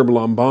our verb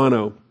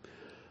lambano.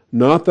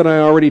 Not that I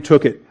already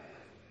took it.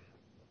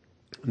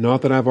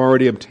 Not that I've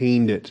already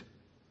obtained it.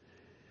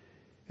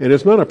 And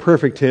it's not a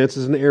perfect tense,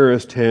 it's an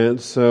aorist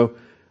tense, so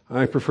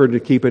I prefer to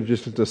keep it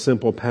just as a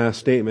simple past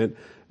statement.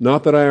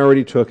 Not that I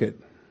already took it.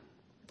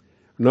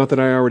 Not that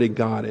I already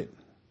got it.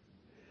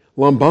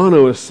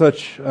 Lambano is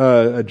such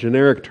a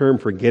generic term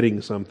for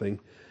getting something.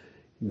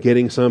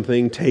 Getting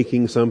something,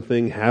 taking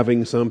something,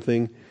 having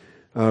something.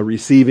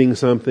 Receiving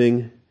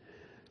something.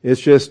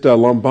 It's just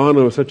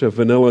lambano is such a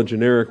vanilla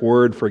generic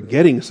word for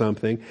getting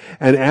something.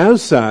 And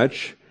as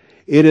such,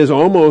 it is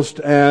almost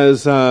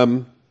as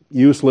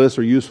useless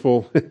or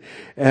useful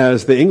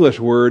as the English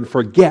word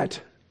for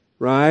get,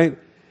 right?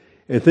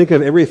 And think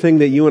of everything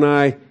that you and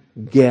I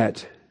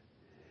get.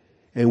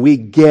 And we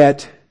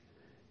get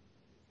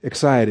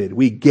excited.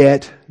 We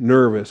get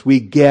nervous. We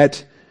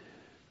get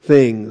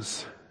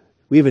things.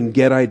 We even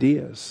get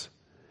ideas.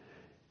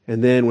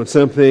 And then when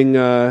something,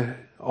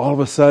 all of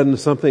a sudden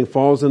something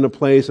falls into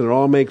place and it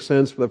all makes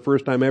sense for the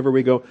first time ever,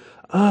 we go,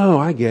 oh,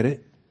 I get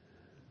it.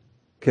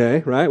 Okay,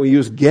 right? We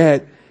use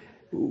get,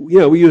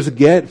 we use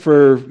get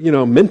for,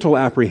 mental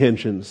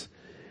apprehensions.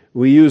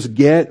 We use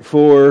get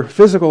for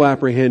physical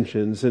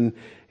apprehensions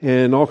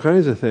and all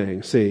kinds of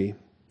things. See,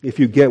 if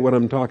you get what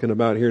I'm talking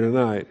about here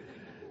tonight.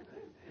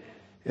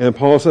 And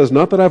Paul says,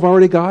 not that I've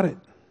already got it.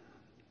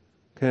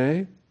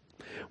 Okay?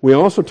 We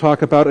also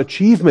talk about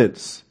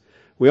achievements.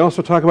 We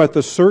also talk about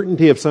the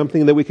certainty of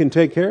something that we can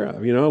take care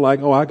of.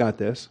 Like, oh, I got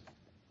this.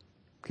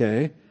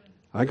 Okay?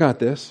 I got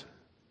this.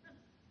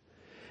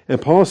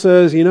 And Paul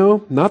says,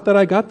 not that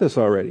I got this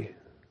already.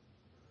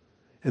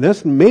 And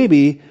that's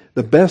maybe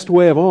the best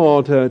way of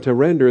all to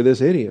render this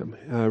idiom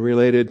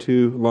related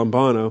to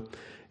lambano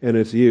and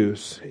its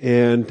use.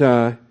 And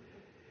the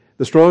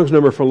Strong's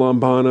number for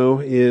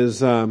lambano is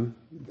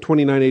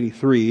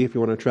 2983, if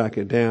you want to track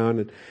it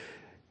down.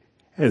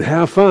 And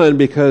have fun,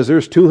 because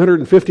there's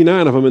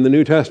 259 of them in the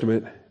New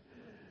Testament.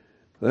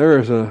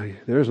 There's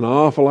an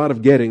awful lot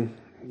of getting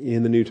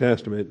in the New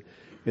Testament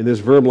in this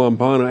verb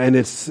lambano, and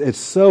it's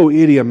so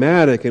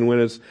idiomatic, and when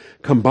it's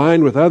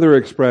combined with other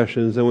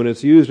expressions and when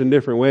it's used in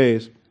different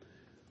ways.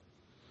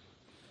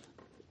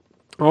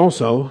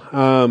 Also,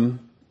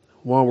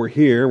 while we're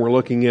here, we're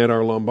looking at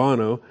our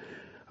lambano.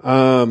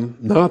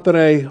 Not that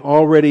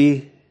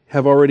I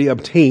have already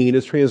obtained,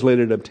 it's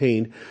translated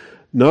obtained.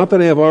 Not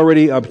that I have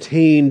already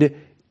obtained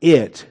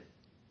it.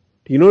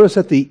 Do you notice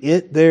that the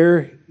it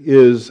there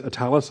is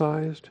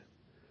italicized?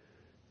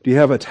 Do you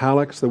have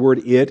italics, the word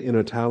it in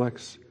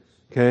italics?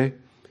 Okay. Do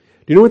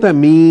you know what that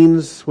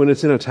means when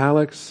it's in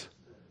italics?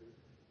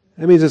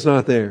 That means it's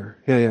not there.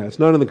 Yeah, it's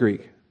not in the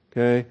Greek.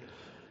 Okay.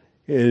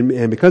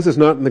 And because it's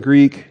not in the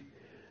Greek,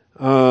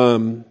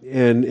 and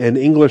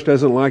English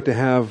doesn't like to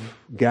have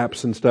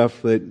gaps and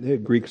stuff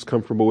that Greek's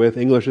comfortable with.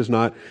 English is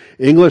not.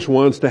 English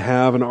wants to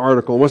have an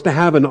article, wants to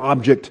have an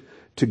object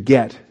to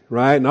get,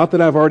 right? Not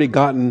that I've already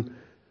gotten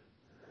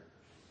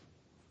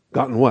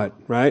what,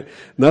 right?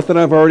 Not that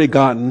I've already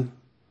gotten.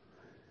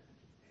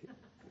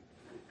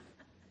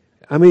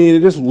 I mean, it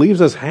just leaves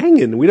us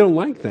hanging. We don't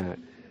like that.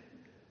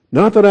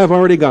 Not that I've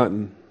already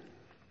gotten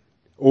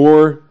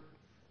or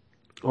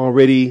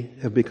already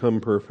have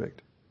become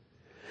perfect.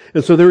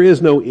 And so there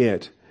is no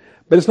it.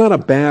 But it's not a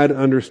bad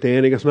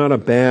understanding. It's not a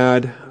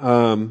bad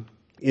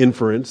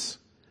inference.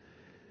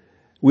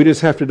 We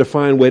just have to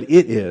define what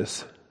it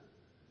is.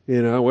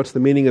 What's the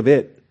meaning of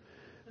it?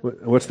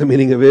 What's the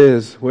meaning of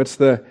is?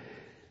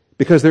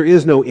 Because there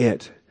is no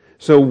it.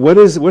 So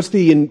what's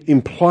the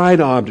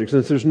implied object?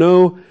 Since there's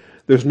no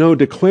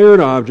declared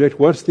object,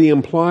 what's the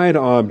implied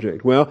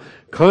object? Well,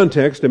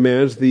 context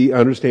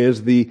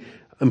understands the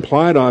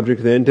implied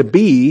object then to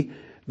be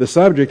the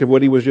subject of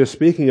what he was just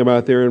speaking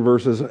about there in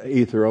verses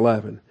 8 through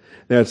 11.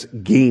 That's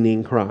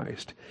gaining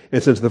Christ.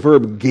 And since the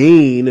verb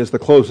gain is the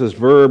closest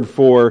verb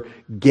for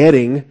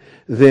getting,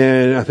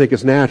 then I think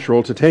it's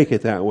natural to take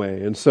it that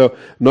way. And so,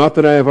 not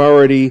that I have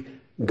already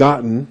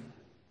gotten,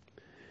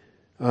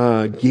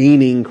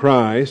 gaining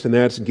Christ, and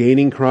that's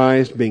gaining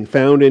Christ, being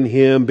found in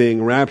Him,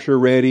 being rapture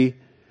ready,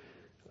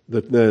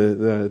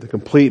 the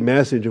complete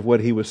message of what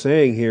he was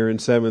saying here in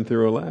 7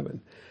 through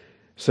 11.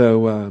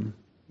 So,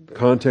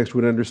 context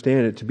would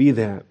understand it to be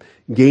that.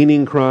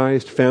 Gaining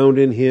Christ, found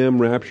in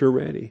Him, rapture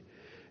ready.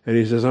 And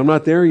he says, I'm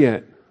not there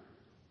yet.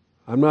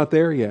 I'm not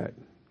there yet.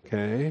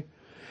 Okay?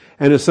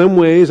 And in some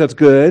ways, that's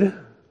good.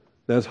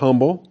 That's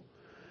humble.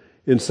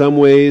 In some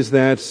ways,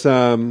 that's,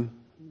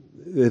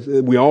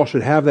 we all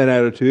should have that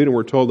attitude, and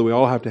we're told that we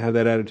all have to have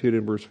that attitude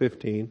in verse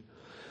 15.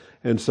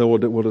 And so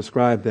we'll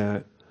describe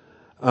that.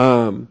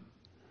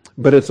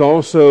 But it's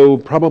also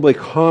probably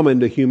common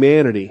to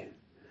humanity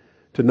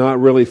to not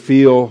really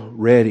feel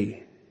ready.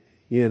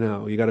 You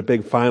got a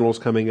big finals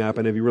coming up,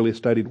 and have you really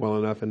studied well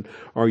enough, and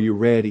are you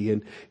ready?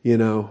 And,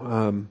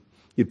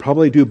 you'd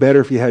probably do better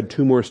if you had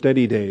 2 more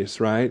study days,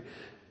 right?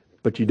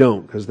 But you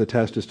don't, because the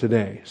test is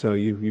today. So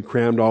you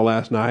crammed all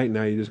last night, and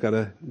now you just got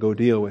to go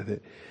deal with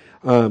it.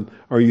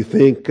 Or you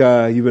think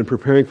you've been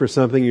preparing for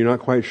something, you're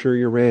not quite sure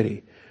you're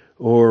ready.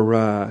 Or,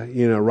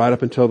 right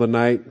up until the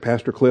night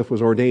Pastor Cliff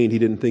was ordained, he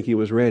didn't think he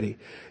was ready.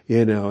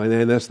 And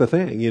then that's the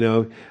thing,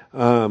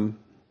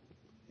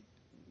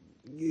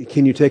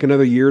 Can you take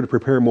another year to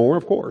prepare more?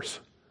 Of course.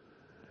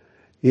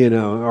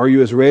 Are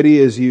you as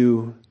ready as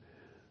you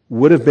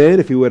would have been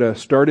if you would have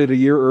started a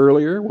year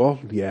earlier? Well,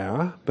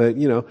 yeah, but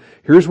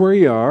here's where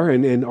you are,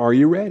 and are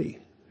you ready?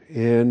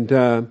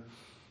 And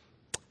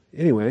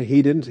anyway,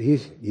 he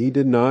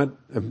did not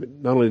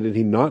only did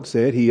he not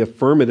say it, he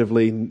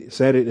affirmatively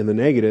said it in the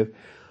negative.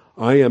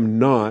 I am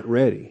not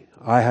ready.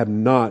 I have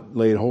not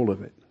laid hold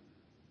of it.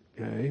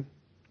 Okay?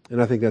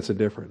 And I think that's a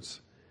difference.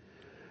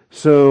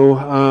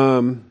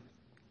 So,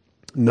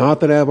 not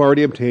that I have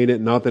already obtained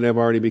it, not that I have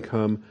already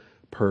become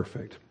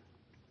perfect.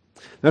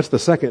 That's the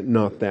second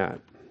not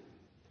that.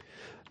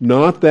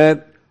 Not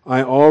that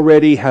I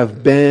already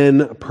have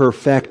been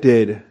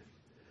perfected.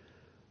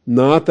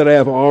 Not that I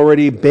have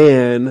already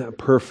been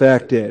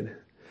perfected.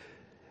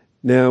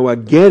 Now,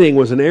 getting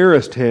was an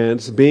aorist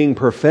tense. Being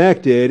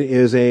perfected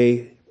is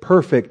a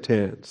perfect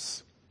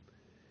tense.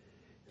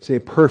 It's a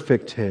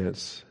perfect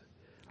tense.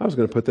 I was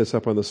going to put this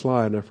up on the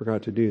slide and I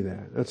forgot to do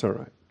that. That's all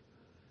right.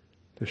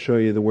 To show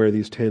you where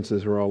these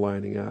tenses are all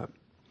lining up.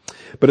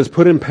 But it's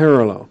put in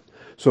parallel.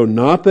 So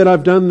not that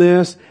I've done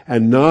this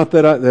and not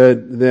that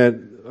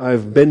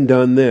I've been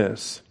done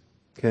this.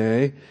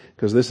 Okay?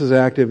 Because this is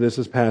active, this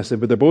is passive,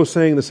 but they're both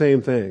saying the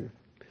same thing.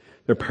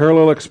 They're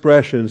parallel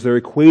expressions. They're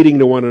equating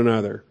to one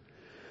another.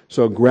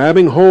 So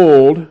grabbing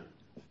hold,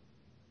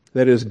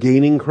 that is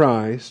gaining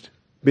Christ,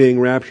 being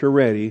rapture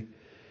ready,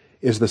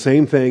 is the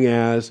same thing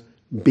as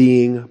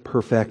being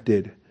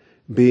perfected,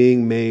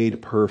 being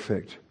made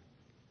perfect.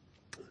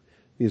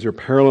 These are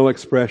parallel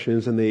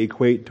expressions and they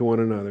equate to one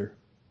another.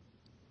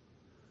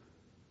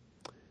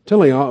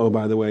 Teleao,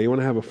 by the way, you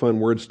want to have a fun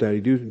word study,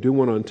 do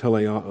one on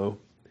teleao.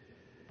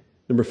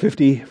 Number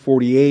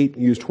 5048,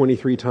 used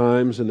 23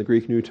 times in the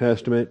Greek New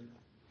Testament.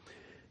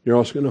 You're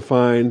also going to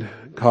find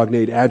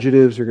cognate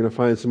adjectives. You're going to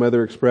find some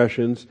other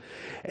expressions.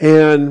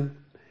 And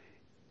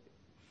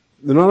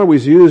they're not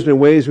always used in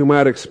ways we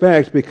might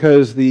expect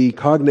because the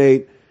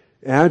cognate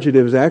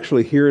adjectives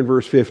actually here in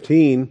verse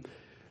 15,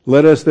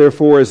 let us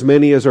therefore, as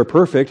many as are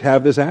perfect,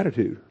 have this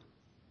attitude.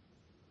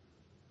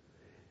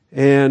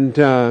 And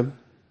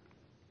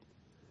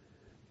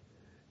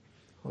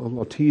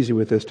I'll tease you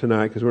with this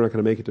tonight because we're not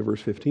going to make it to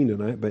verse 15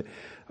 tonight. But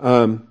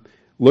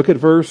look at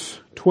verse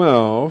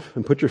 12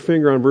 and put your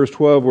finger on verse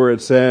 12 where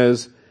it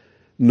says,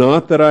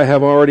 not that I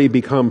have already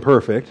become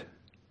perfect.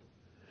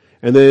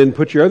 And then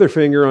put your other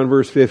finger on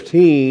verse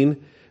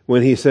 15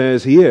 when he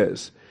says he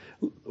is.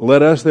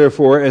 Let us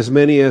therefore, as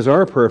many as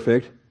are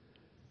perfect,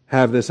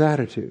 have this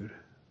attitude.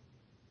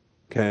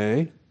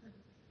 Okay?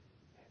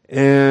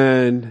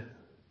 And,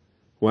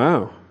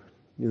 wow,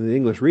 in the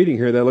English reading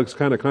here, that looks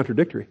kind of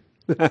contradictory.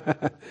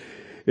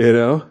 You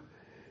know?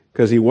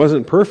 Because he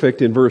wasn't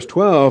perfect in verse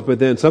 12, but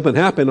then something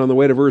happened on the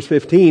way to verse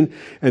 15,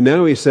 and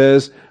now he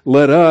says,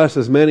 let us,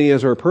 as many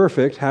as are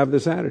perfect, have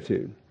this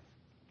attitude.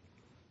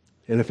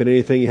 And if in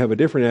anything you have a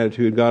different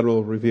attitude, God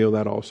will reveal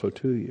that also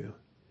to you.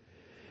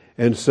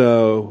 And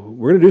so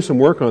we're going to do some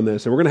work on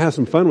this, and we're going to have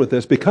some fun with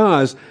this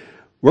because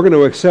we're going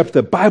to accept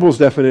the Bible's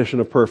definition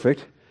of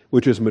perfect,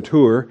 which is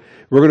mature.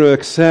 We're going to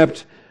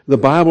accept the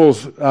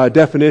Bible's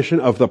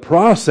definition of the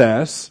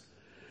process,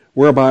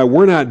 whereby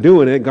we're not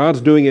doing it,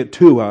 God's doing it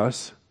to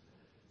us.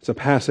 It's a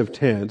passive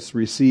tense,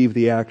 receive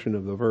the action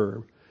of the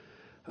verb.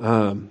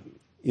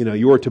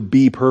 You are to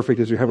be perfect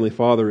as your Heavenly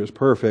Father is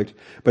perfect,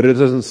 but it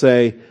doesn't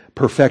say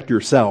perfect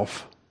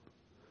yourself.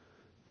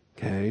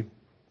 Okay?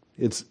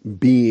 It's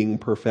being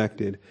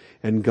perfected,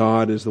 and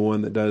God is the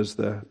one that does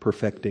the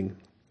perfecting.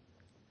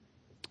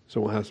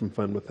 So we'll have some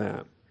fun with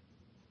that.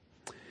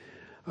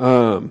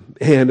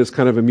 And it's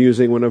kind of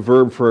amusing when a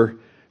verb for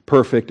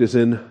perfect is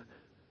in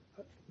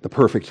the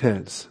perfect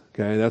tense.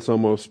 Okay? That's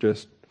almost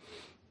just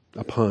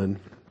a pun.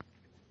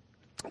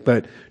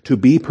 But to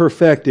be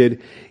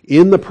perfected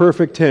in the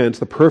perfect tense,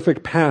 the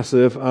perfect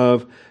passive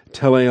of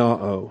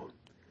teleao.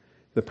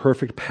 The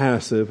perfect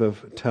passive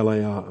of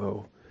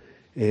teleao.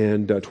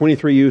 And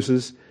 23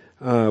 uses.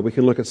 We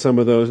can look at some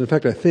of those. In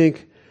fact, I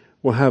think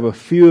we'll have a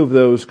few of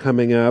those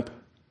coming up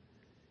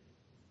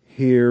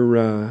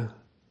here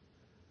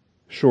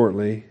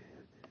shortly.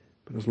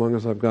 But as long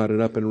as I've got it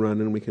up and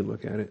running, we can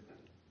look at it.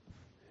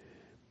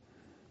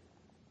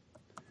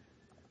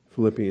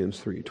 Philippians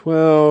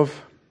 3:12.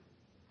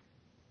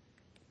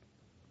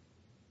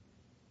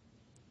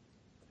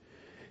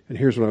 And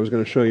here's what I was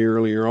going to show you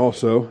earlier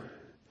also.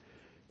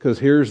 Because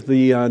here's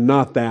the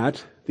not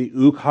that, the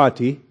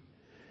ukhati.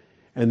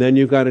 And then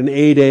you've got an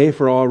ade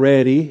for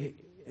already,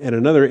 and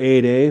another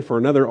ade for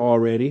another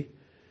already.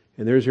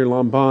 And there's your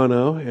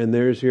lambano, and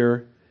there's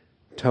your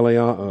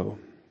teleao.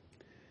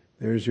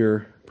 There's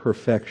your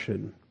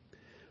perfection.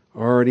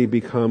 Already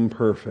become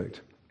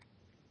perfect.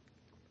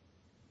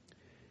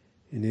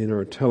 And in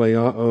our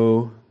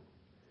teleao,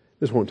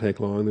 this won't take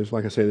long.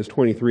 Like I say, there's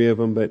 23 of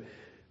them, but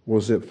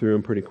we'll zip through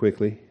them pretty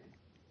quickly.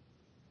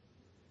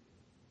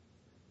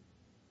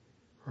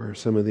 Or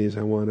some of these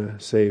I want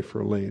to save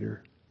for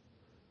later.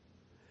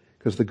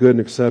 Because the good and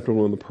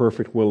acceptable and the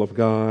perfect will of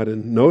God.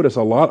 And notice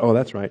a lot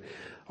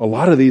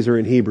of these are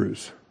in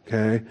Hebrews.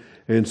 Okay?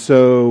 And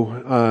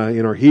so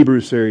in our Hebrew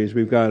series,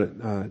 we've got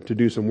to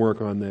do some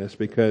work on this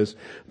because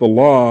the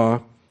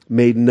law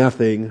made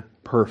nothing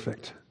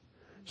perfect.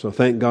 So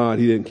thank God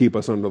he didn't keep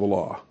us under the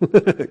law.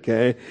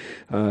 Okay?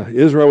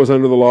 Israel was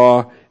under the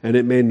law and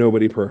it made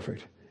nobody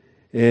perfect.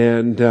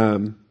 And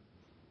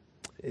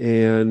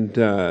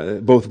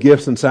both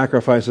gifts and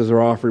sacrifices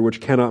are offered which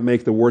cannot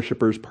make the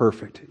worshipers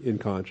perfect in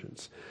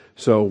conscience.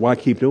 So why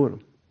keep doing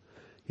them?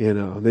 You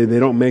know, they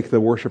don't make the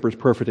worshipers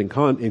perfect in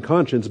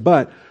conscience,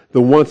 but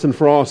the once and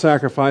for all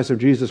sacrifice of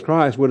Jesus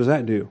Christ, what does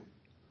that do?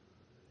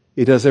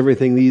 It does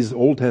everything these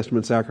Old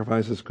Testament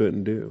sacrifices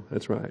couldn't do.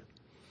 That's right.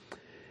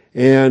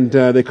 And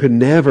they could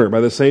never, by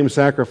the same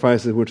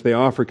sacrifices which they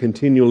offer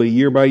continually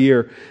year by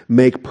year,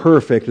 make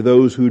perfect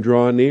those who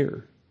draw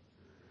near.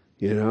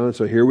 You know, and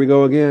so here we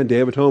go again, Day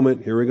of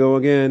Atonement, here we go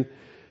again.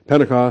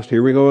 Pentecost,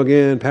 here we go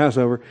again,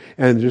 Passover,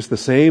 and just the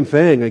same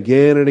thing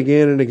again and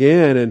again and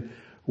again. And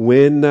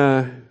when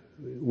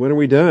are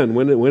we done?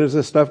 When is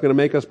this stuff going to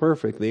make us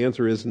perfect? The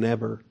answer is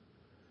never.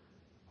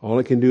 All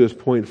it can do is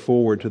point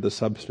forward to the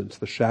substance.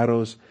 The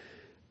shadows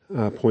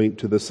point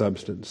to the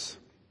substance.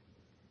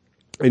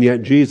 And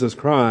yet Jesus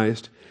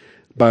Christ,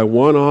 by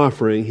one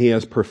offering, He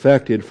has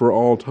perfected for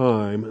all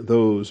time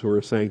those who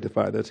are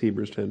sanctified. That's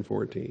Hebrews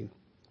 10:14.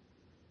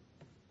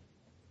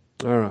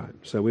 All right,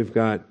 so we've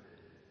got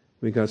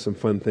some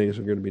fun things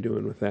we're going to be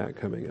doing with that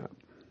coming up.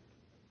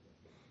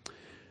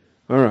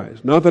 All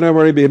right, not that I've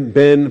already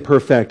been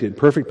perfected.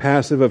 Perfect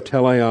passive of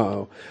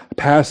teleao.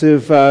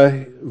 Passive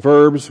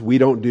verbs we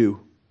don't do.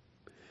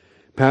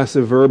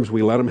 Passive verbs,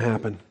 we let them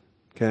happen.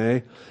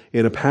 Okay?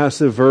 In a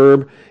passive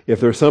verb, if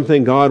there's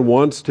something God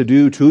wants to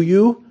do to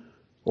you,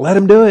 let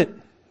Him do it.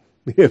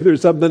 If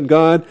there's something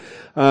God,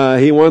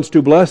 He wants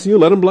to bless you,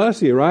 let Him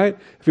bless you, right?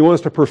 If He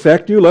wants to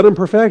perfect you, let Him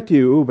perfect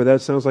you. Ooh, but that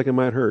sounds like it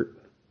might hurt.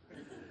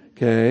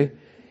 Okay?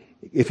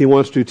 If He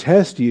wants to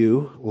test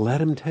you,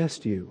 let Him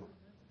test you.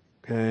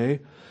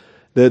 Okay?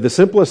 The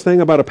simplest thing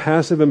about a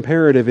passive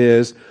imperative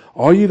is,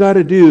 all you got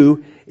to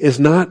do is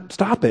not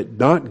stop it,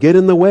 not get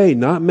in the way,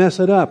 not mess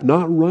it up,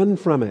 not run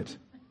from it.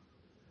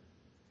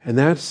 And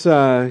that's,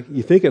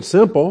 you think it's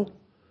simple,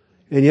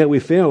 and yet we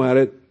fail at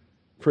it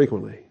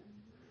frequently.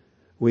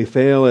 We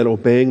fail at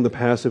obeying the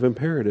passive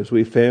imperatives.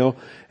 We fail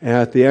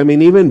at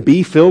even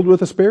be filled with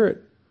the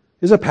Spirit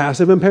is a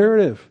passive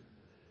imperative.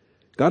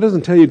 God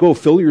doesn't tell you go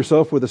fill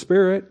yourself with the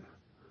Spirit.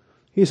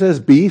 He says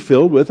be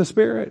filled with the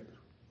Spirit.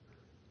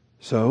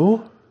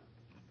 So,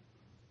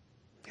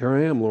 here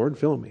I am, Lord,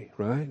 fill me,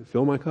 right?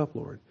 Fill my cup,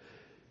 Lord.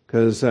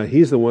 Because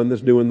He's the one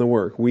that's doing the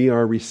work. We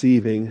are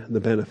receiving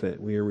the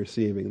benefit. We are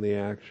receiving the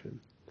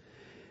action.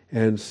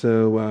 And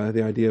so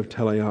the idea of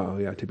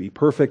teleao, to be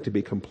perfect, to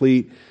be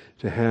complete,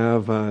 to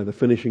have the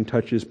finishing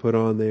touches put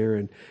on there,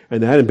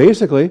 and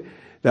basically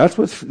that's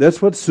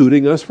what's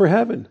suiting us for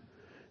heaven.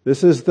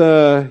 This is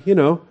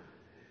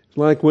it's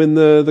like when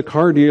the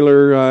car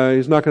dealer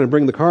is not going to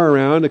bring the car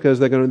around because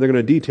they're going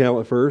to detail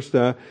it first.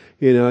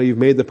 You've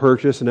made the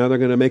purchase and now they're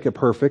going to make it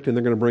perfect and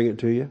they're going to bring it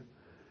to you,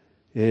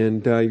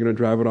 and you're going to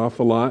drive it off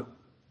the lot.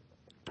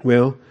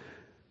 Well,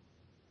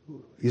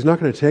 He's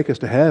not going to take us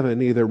to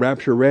heaven, either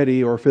rapture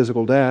ready or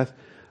physical death,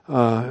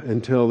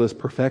 until this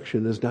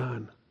perfection is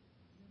done.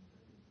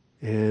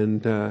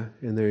 And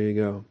there you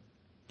go.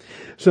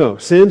 So,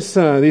 since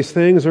these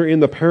things are in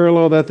the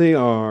parallel that they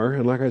are,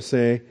 and like I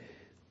say,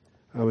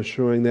 I was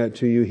showing that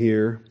to you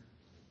here,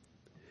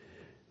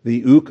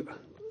 the uk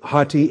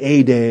hati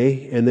a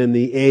day, and then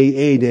the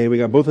a day. We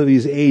got both of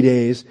these a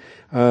days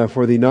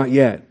for the not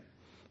yet,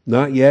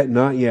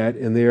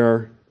 and they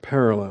are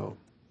parallel.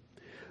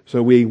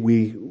 So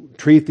we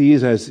treat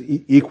these as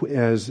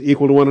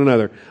equal to one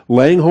another.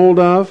 Laying hold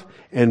of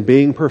and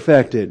being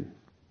perfected.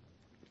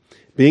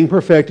 Being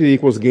perfected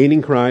equals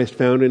gaining Christ,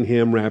 found in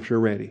Him, rapture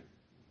ready.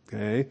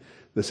 Okay?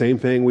 The same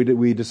thing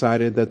we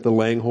decided that the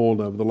laying hold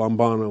of, the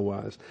lambano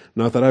was.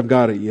 Not that I've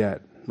got it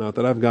yet. Not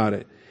that I've got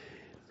it.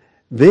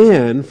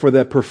 Then, for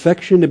that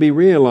perfection to be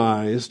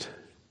realized,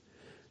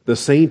 the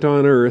saint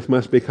on earth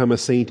must become a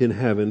saint in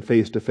heaven,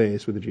 face to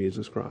face with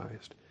Jesus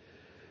Christ.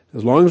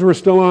 As long as we're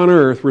still on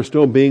earth, we're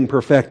still being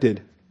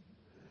perfected.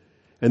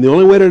 And the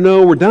only way to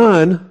know we're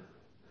done,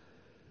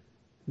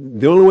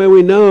 the only way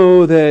we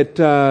know that,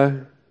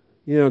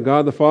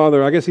 God the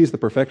Father, I guess He's the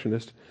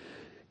perfectionist.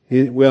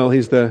 He's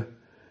the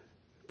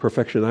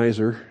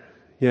perfectionizer.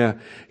 Yeah,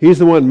 He's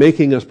the one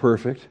making us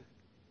perfect.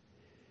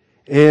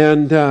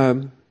 And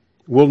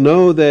we'll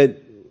know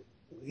that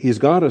He's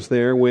got us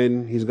there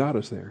when He's got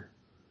us there.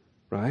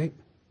 Right?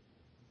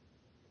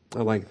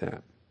 I like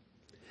that.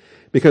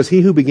 Because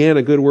He who began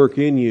a good work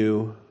in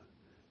you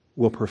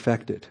will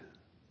perfect it.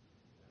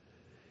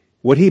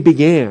 What He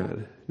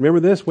began, remember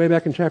this way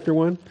back in chapter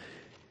 1?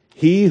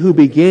 He who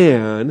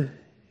began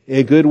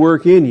a good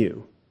work in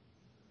you.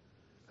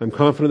 I'm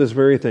confident of this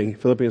very thing,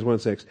 Philippians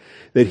 1:6.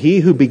 That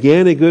He who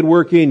began a good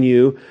work in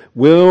you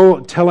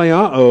will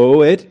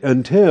teleao it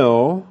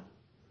until,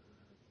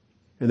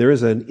 and there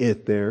is an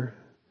it there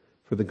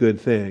for the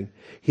good thing.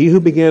 He who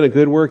began a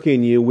good work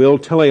in you will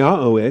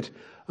teleao it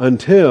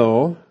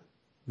until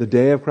the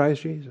day of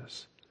Christ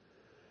Jesus.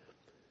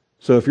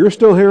 So if you're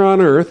still here on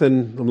earth,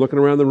 and I'm looking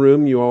around the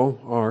room, you all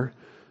are,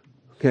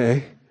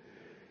 okay?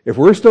 If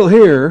we're still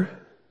here,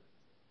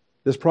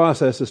 this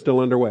process is still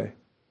underway.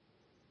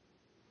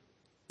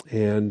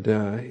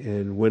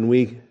 And when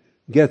we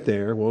get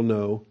there, we'll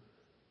know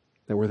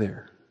that we're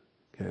there.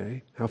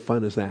 Okay? How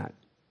fun is that?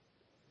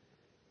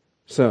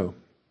 So,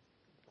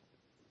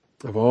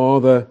 of all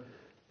the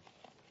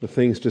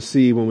things to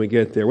see when we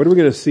get there, what are we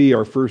going to see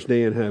our first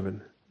day in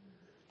heaven?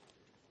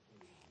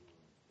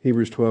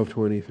 Hebrews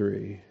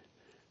 12:23.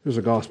 There's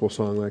a gospel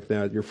song like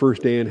that. Your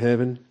first day in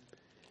heaven,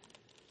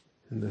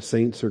 and the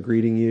saints are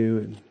greeting you,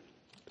 and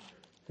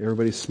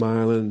everybody's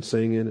smiling and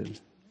singing, and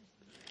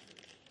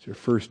it's your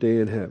first day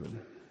in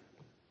heaven.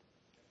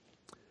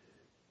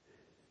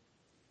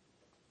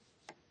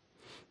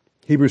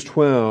 Hebrews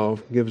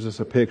 12 gives us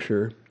a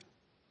picture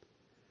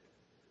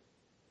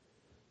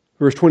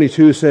Verse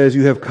 22 says,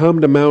 you have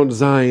come to Mount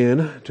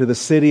Zion, to the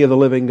city of the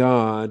living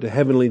God, to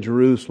heavenly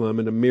Jerusalem,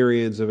 and to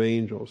myriads of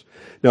angels.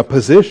 Now,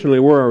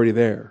 positionally, we're already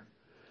there.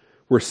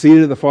 We're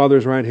seated at the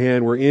Father's right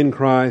hand. We're in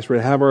Christ. We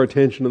have our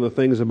attention on the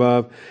things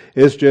above.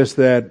 It's just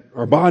that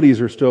our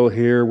bodies are still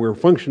here. We're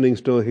functioning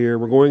still here.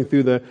 We're going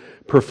through the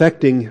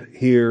perfecting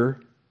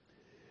here.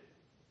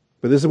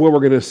 But this is what we're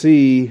going to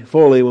see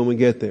fully when we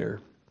get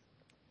there.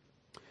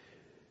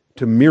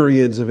 To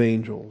myriads of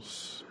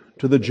angels,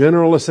 to the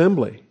general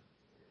assembly,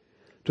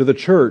 to the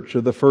church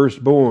of the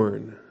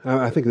firstborn.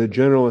 I think the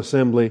general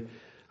assembly,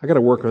 I got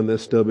to work on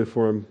this still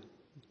before I'm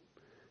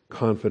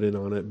confident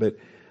on it. But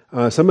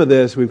some of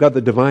this, we've got the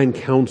divine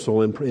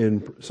council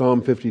in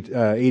Psalm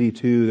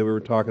 82 that we were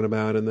talking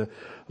about, and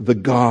the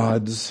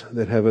gods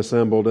that have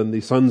assembled, and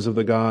the sons of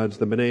the gods,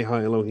 the B'nai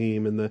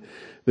Ha-Elohim, and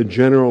the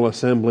general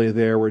assembly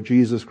there where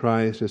Jesus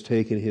Christ has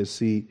taken his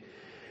seat.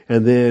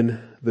 And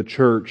then the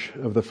church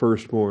of the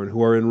firstborn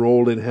who are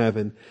enrolled in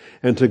heaven,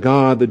 and to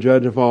God, the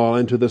judge of all,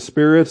 and to the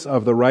spirits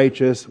of the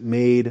righteous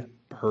made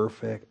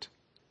perfect.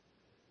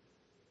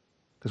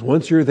 Because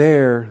once you're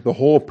there, the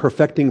whole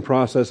perfecting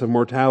process of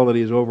mortality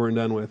is over and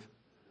done with.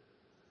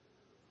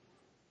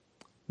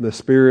 The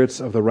spirits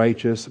of the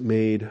righteous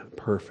made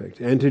perfect.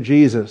 And to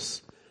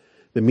Jesus,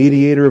 the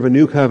mediator of a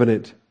new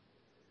covenant,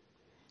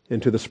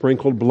 and to the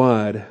sprinkled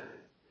blood,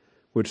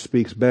 which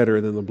speaks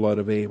better than the blood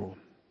of Abel.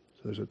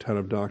 So there's a ton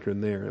of doctrine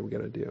there that we've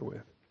got to deal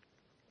with.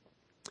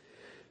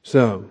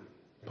 So,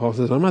 Paul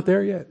says, I'm not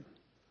there yet.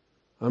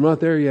 I'm not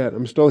there yet.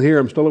 I'm still here.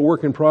 I'm still a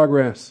work in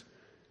progress.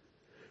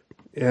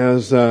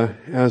 As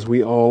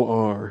we all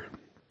are.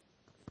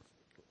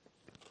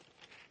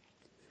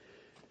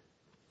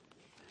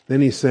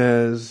 Then he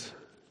says,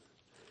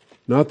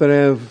 not that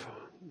I've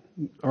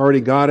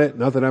already got it,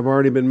 not that I've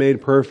already been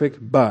made perfect,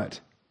 but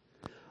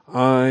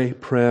I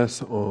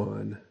press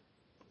on.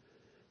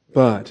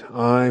 But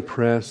I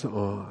press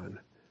on.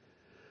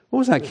 What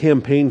was that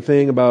campaign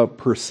thing about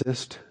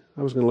persist?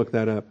 I was going to look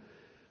that up.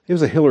 It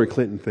was a Hillary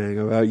Clinton thing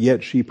about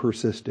yet she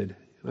persisted.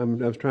 I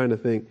was trying to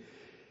think.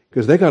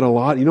 Because they got a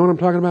lot, you know what I'm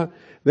talking about?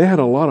 They had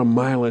a lot of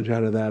mileage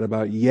out of that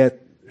about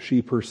yet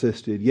she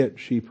persisted,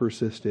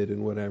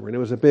 and whatever. And it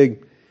was a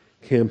big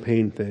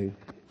campaign thing.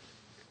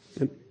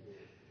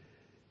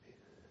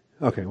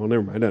 Okay, well,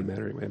 never mind. It doesn't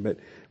matter anyway. But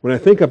when I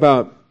think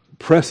about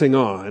pressing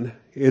on,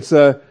 it's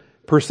a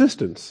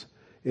persistence.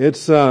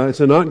 It's a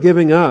not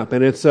giving up.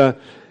 And it's the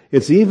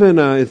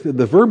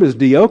verb is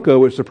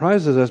dioko, which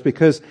surprises us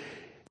because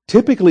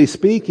typically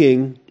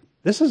speaking,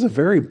 this is a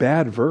very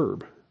bad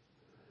verb.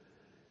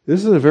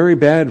 This is a very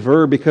bad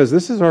verb because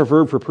this is our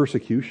verb for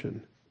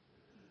persecution.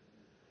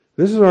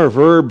 This is our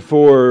verb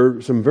for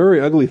some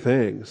very ugly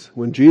things.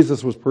 When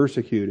Jesus was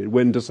persecuted,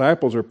 when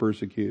disciples are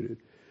persecuted,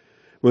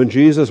 when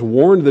Jesus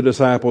warned the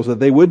disciples that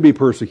they would be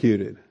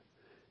persecuted.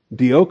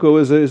 Dioko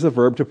is a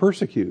verb to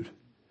persecute.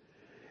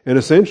 And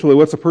essentially,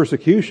 what's a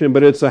persecution?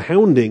 But it's a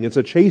hounding, it's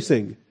a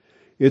chasing,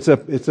 it's a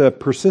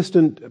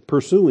persistent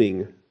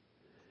pursuing.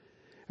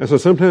 And so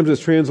sometimes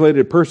it's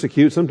translated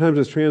persecute, sometimes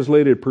it's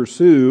translated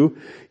pursue.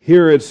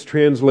 Here it's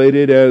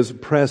translated as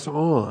press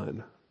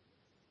on.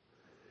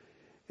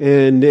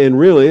 And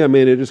really,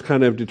 it just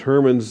kind of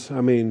determines,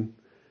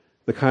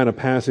 the kind of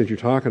passage you're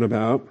talking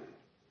about.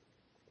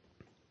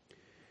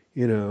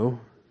 It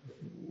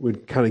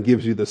kind of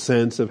gives you the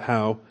sense of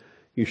how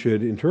you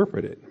should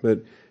interpret it.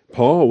 But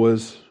Paul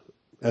was,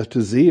 as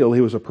to zeal, he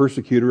was a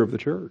persecutor of the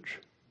church.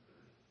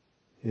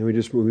 And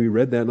we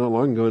read that not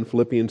long ago in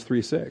Philippians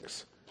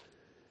 3:6.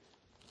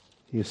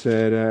 He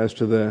said, as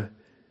to the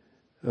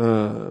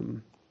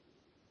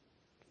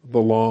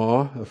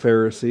law, a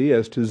Pharisee,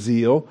 as to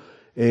zeal,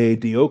 a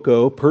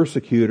dioko,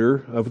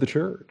 persecutor of the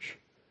church.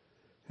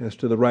 As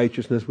to the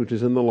righteousness which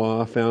is in the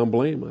law, found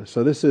blameless.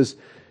 So this is,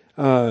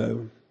 I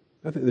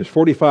think there's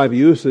 45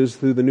 uses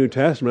through the New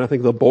Testament. I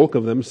think the bulk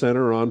of them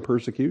center on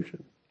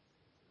persecution.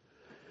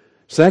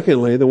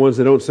 Secondly, the ones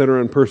that don't center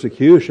on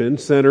persecution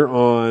center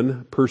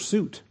on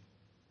pursuit.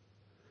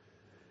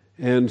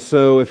 And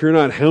so if you're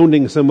not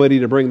hounding somebody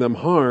to bring them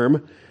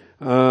harm,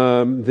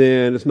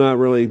 then it's not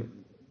really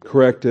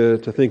correct to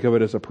think of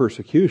it as a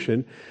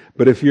persecution.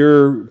 But if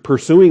you're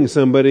pursuing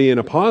somebody in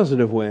a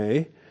positive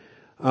way,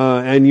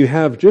 and you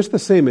have just the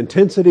same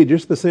intensity,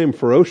 just the same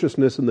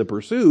ferociousness in the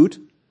pursuit,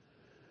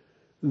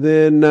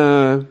 then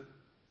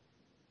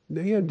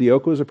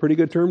dioko is a pretty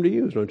good term to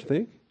use, don't you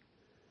think?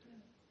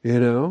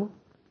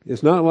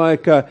 It's not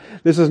like,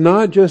 this is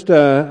not just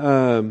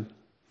an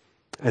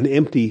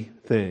empty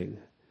thing.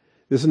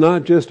 This is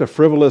not just a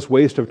frivolous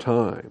waste of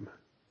time.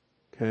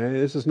 Okay?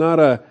 This is not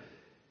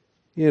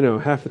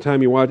half the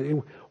time you watch,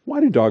 why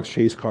do dogs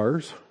chase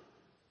cars?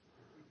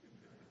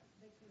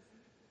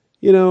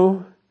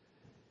 Do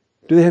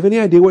they have any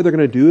idea what they're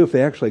going to do if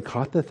they actually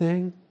caught the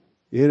thing?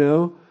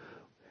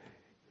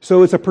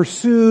 So it's a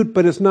pursuit,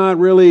 but it's not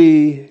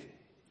really,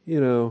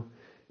 don't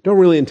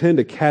really intend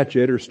to catch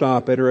it or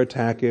stop it or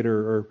attack it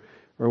or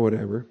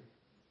whatever.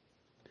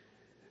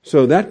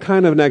 So that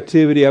kind of an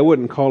activity I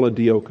wouldn't call a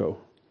dioko.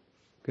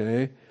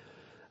 Okay?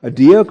 A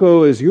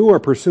dioko is you are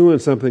pursuing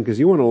something because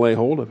you want to lay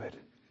hold of it.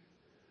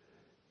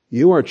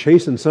 You are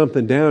chasing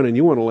something down and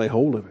you want to lay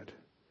hold of it.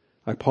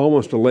 Like Paul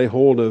wants to lay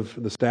hold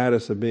of the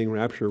status of being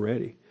rapture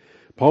ready.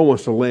 Paul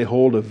wants to lay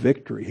hold of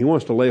victory. He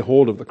wants to lay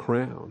hold of the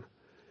crown.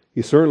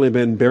 He's certainly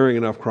been bearing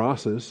enough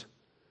crosses.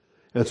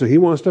 And so he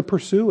wants to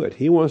pursue it.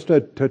 He wants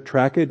to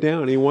track it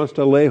down. He wants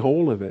to lay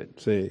hold of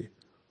it. See?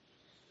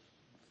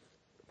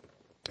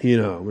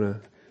 When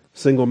a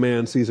single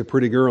man sees a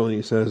pretty girl and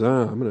he says,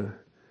 I'm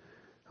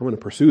going to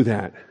pursue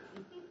that.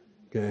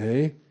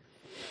 Okay?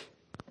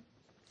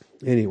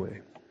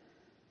 Anyway.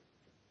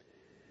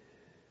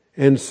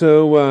 And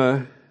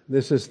so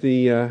this is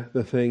the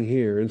thing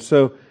here. And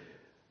so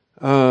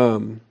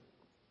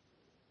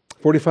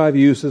 45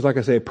 uses, like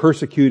I say,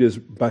 persecute is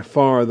by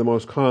far the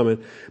most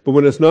common. But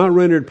when it's not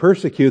rendered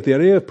persecute, the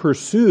idea of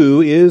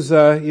pursue is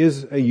a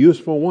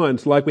useful one.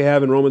 It's like we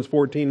have in Romans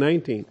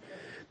 14:19.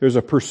 There's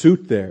a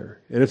pursuit there,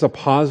 and it's a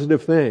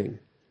positive thing.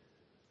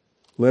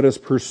 Let us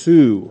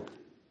pursue.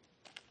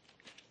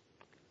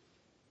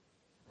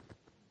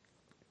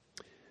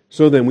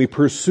 So then we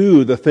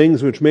pursue the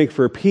things which make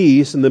for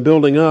peace and the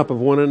building up of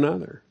one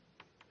another.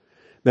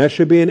 That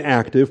should be an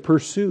active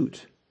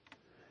pursuit.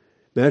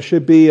 That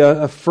should be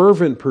a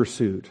fervent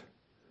pursuit.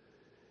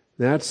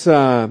 That's,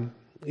 and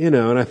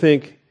I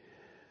think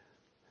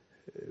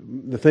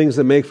the things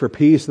that make for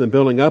peace and the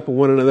building up of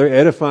one another,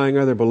 edifying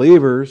other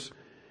believers,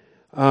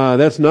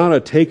 that's not a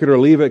take it or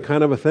leave it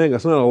kind of a thing.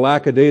 That's not a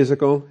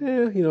lackadaisical,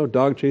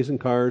 dog chasing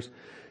cars.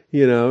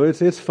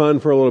 It's fun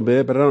for a little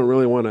bit, but I don't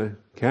really want to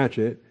catch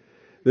it.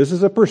 This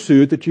is a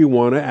pursuit that you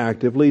want to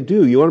actively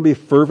do. You want to be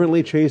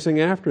fervently chasing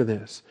after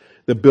this.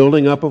 The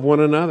building up of one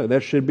another.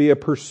 That should be a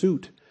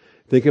pursuit.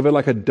 Think of it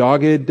like a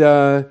dogged,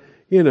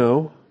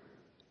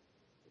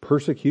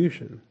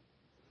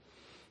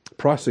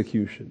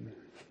 prosecution.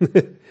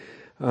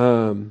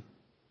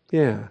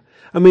 Yeah.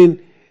 I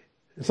mean,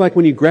 it's like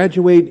when you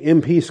graduate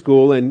MP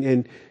school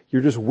and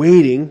you're just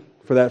waiting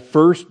for that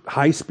first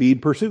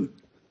high-speed pursuit.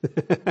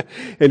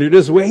 And you're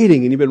just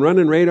waiting, and you've been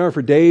running radar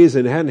for days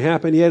and it hadn't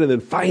happened yet, and then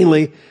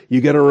finally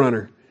you get a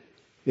runner.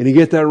 And you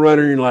get that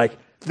runner and you're like,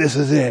 this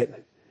is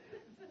it.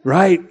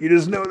 Right? You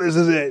just know this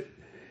is it.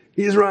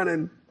 He's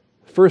running.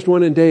 First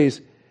one in days.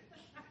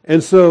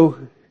 And so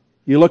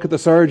you look at the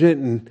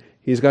sergeant and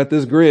he's got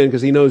this grin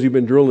because he knows you've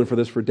been drooling for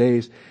this for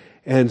days.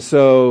 And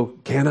so,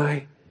 can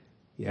I?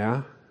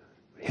 Yeah.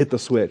 Hit the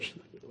switch.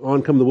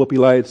 On come the whoopee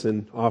lights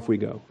and off we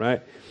go,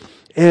 right?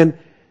 And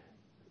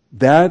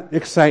that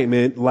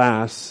excitement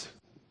lasts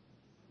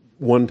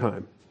one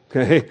time,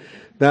 okay?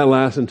 That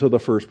lasts until the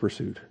first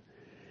pursuit.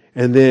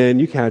 And then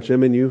you catch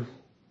him and you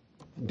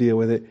deal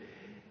with it.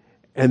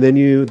 And then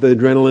the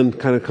adrenaline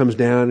kind of comes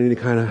down and you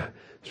kind of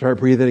start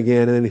breathing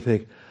again, and then you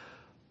think,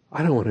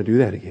 I don't want to do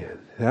that again.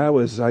 That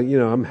was,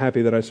 I'm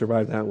happy that I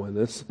survived that one.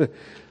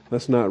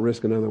 Let's not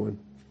risk another one.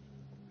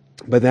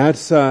 But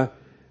that's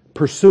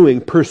pursuing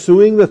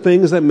the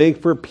things that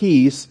make for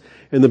peace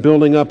and the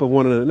building up of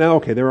one another. Now,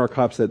 okay, there are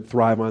cops that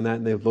thrive on that,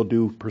 and they'll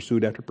do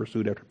pursuit after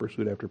pursuit after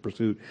pursuit after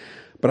pursuit.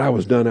 But I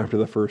was done after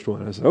the first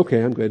one. I said,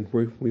 okay, I'm good.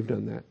 We've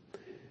done that.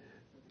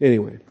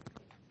 Anyway,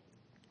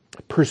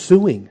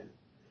 pursuing.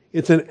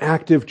 It's an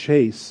active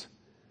chase.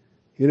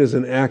 It is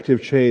an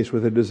active chase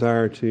with a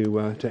desire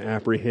to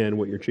apprehend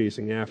what you're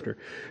chasing after.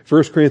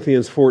 1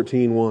 Corinthians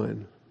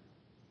 14:1.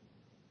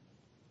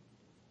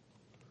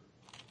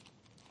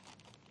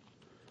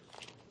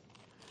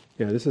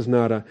 Yeah, this is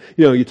not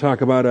you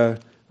talk about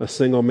a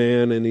single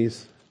man and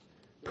he's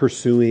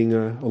pursuing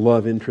a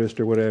love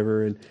interest or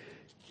whatever, and,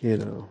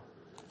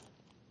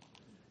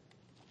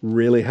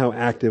 really how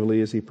actively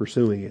is he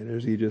pursuing it? Or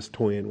is he just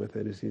toying with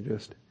it?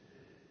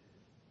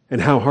 And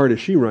how hard is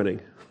she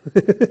running?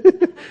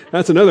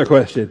 That's another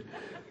question.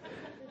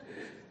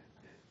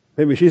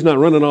 Maybe she's not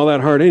running all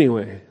that hard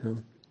anyway.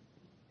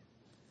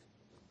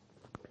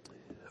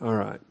 All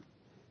right.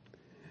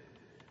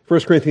 1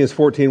 Corinthians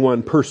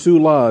 14:1, pursue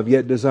love,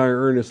 yet desire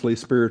earnestly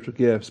spiritual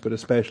gifts, but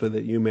especially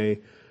that you may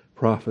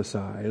prophesy.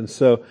 And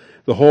so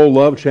the whole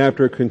love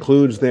chapter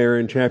concludes there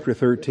in chapter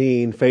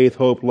 13. Faith,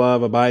 hope,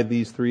 love, abide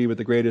these three, but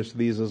the greatest of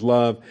these is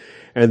love.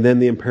 And then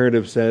the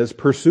imperative says,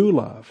 pursue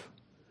love.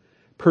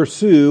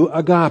 Pursue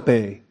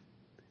agape.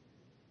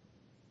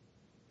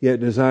 Yet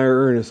desire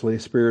earnestly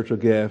spiritual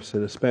gifts,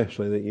 and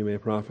especially that you may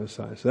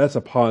prophesy. So that's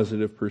a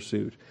positive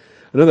pursuit.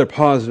 Another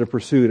positive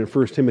pursuit in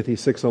 1 Timothy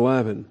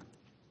 6:11.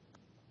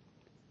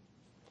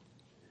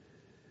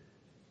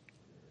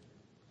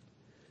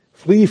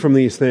 Flee from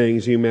these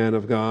things, you man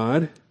of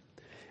God,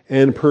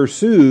 and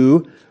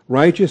pursue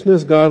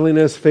righteousness,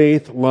 godliness,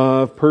 faith,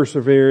 love,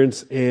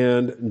 perseverance,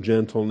 and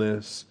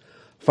gentleness.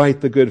 Fight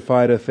the good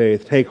fight of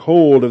faith. Take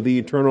hold of the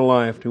eternal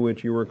life to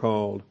which you were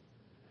called.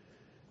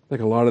 I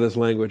think a lot of this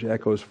language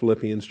echoes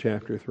Philippians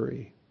chapter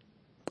 3.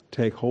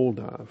 Take hold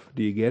of.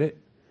 Do you get it?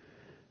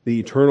 The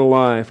eternal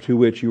life to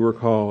which you were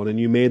called, and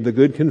you made the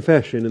good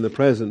confession in the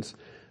presence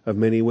of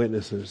many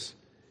witnesses.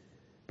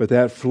 But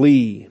that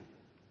flee,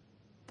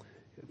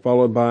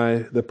 followed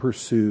by the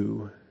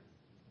pursue.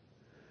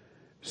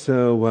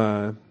 So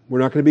we're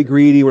not going to be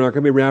greedy. We're not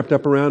going to be wrapped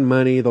up around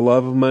money. The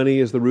love of money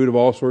is the root of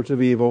all sorts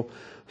of evil.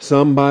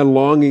 Some, by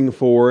longing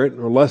for it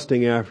or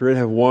lusting after it,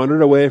 have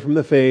wandered away from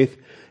the faith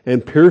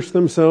and pierced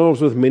themselves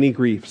with many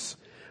griefs.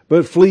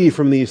 But flee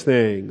from these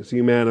things,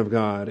 you man of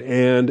God,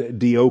 and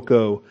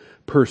dioko,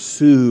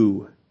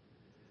 pursue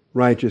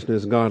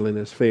righteousness,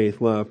 godliness,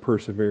 faith, love,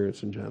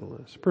 perseverance, and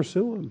gentleness.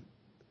 Pursue them.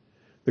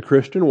 The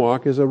Christian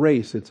walk is a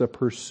race. It's a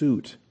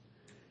pursuit.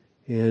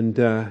 And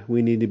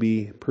we need to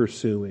be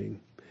pursuing.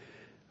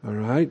 All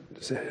right,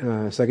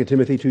 2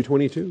 Timothy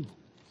 2:22.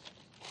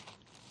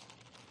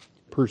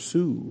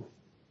 Pursue.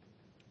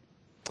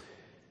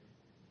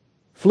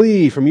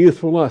 Flee from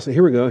youthful lust.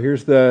 Here we go.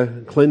 Here's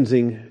the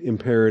cleansing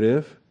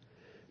imperative.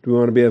 Do we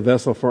want to be a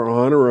vessel for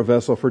honor or a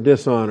vessel for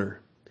dishonor?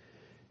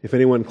 If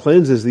anyone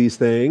cleanses these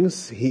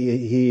things,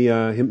 he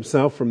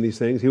himself from these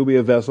things, he will be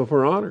a vessel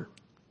for honor.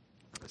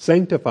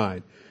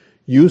 Sanctified.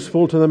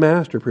 Useful to the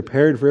master.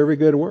 Prepared for every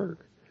good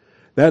work.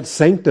 That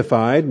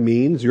sanctified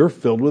means you're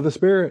filled with the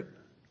Spirit.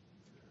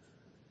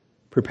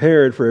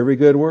 Prepared for every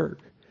good work.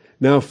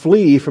 Now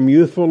flee from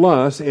youthful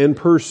lust and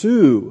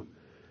pursue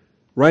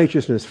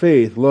righteousness,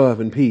 faith, love,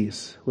 and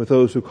peace with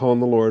those who call on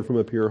the Lord from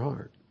a pure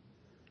heart.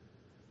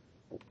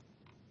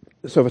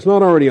 So if it's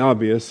not already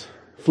obvious,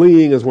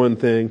 fleeing is one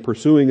thing,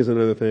 pursuing is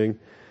another thing,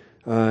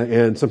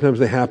 and sometimes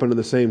they happen at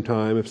the same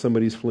time if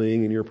somebody's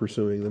fleeing and you're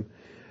pursuing them.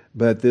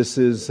 But this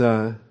is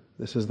the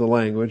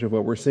language of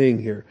what we're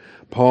seeing here.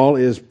 Paul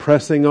is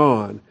pressing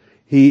on.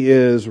 He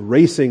is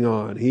racing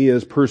on. He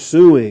is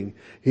pursuing.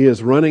 He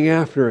is running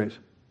after it.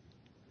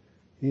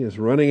 He is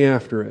running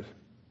after it,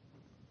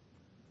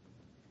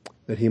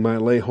 that he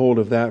might lay hold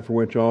of that for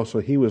which also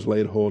he was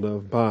laid hold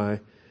of by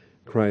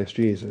Christ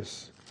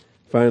Jesus.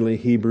 Finally,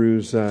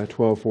 Hebrews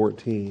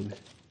 12:14.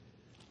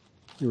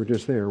 We were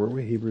just there, weren't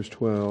we? Hebrews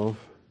 12.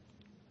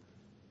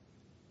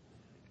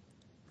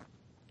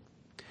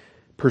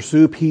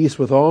 Pursue peace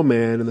with all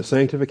men and the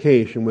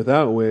sanctification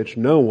without which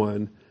no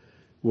one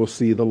will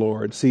see the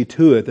Lord. See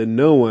to it that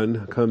no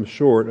one comes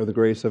short of the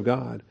grace of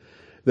God,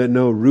 that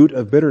no root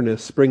of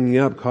bitterness springing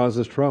up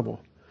causes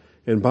trouble,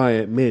 and by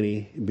it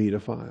many be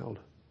defiled.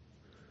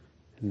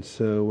 And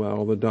so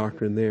all the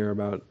doctrine there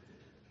about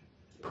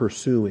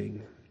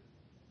pursuing.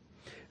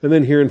 And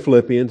then here in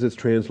Philippians it's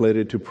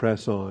translated to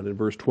press on. In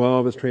verse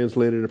 12 it's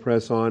translated to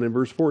press on. In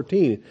verse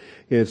 14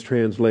 it's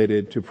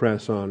translated to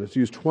press on. It's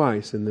used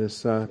twice in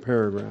this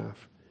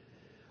paragraph.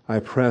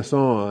 I press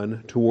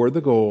on toward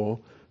the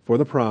goal for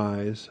the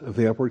prize of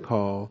the upward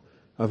call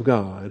of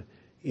God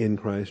in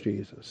Christ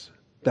Jesus.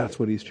 That's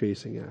what he's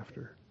chasing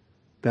after.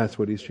 That's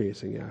what he's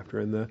chasing after.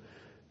 And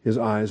his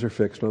eyes are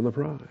fixed on the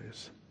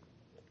prize.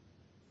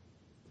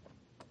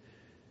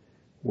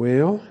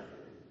 Well,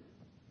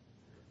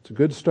 it's a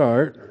good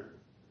start.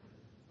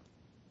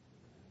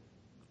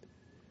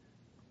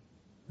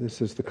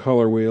 This is the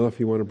color wheel if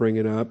you want to bring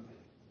it up.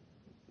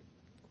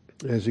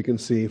 As you can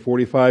see,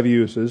 45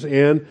 uses,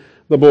 and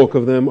the bulk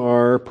of them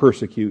are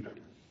persecute.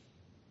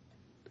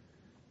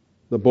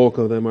 The bulk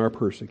of them are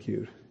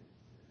persecute.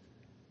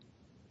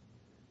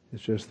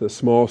 It's just the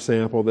small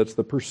sample that's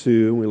the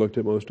pursue. We looked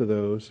at most of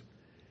those.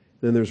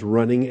 Then there's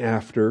running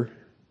after,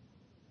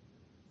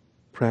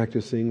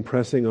 practicing,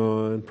 pressing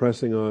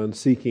on,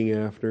 seeking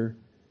after.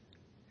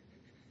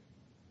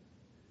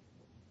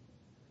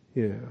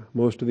 Yeah,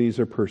 most of these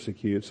are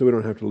persecute, so we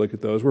don't have to look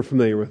at those. We're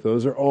familiar with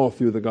those. They're all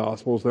through the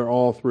Gospels. They're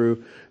all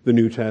through the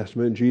New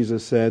Testament.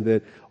 Jesus said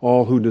that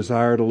all who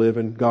desire to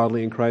live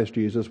godly in Christ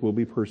Jesus will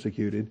be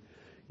persecuted.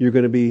 You're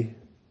going to be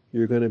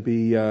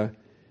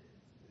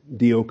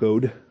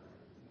diocoed.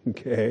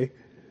 Okay,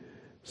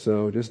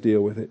 so just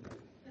deal with it.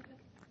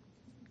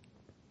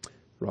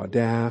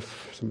 Radaf,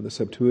 some of the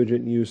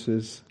Septuagint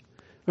uses.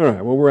 All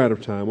right, well, we're out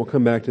of time. We'll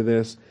come back to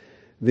this.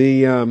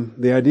 The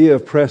idea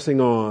of pressing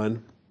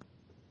on.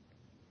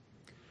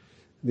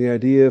 The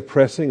idea of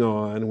pressing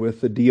on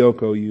with the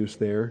dioko use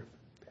there.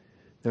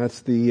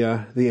 That's the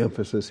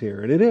emphasis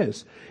here, and it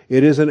is.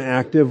 It is an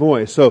active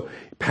voice. So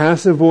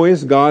passive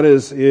voice, God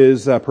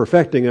is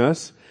perfecting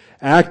us.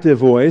 Active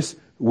voice,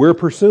 we're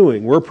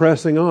pursuing, we're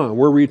pressing on,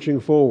 we're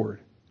reaching forward.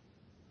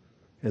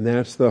 And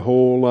that's the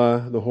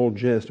whole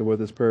gist of what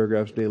this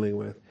paragraph's dealing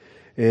with.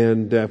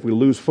 And if we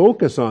lose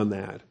focus on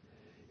that,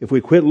 if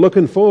we quit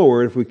looking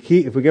forward, if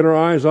we get our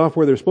eyes off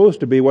where they're supposed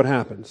to be, what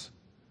happens?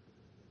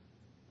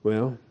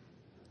 Well,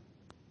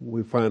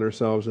 we find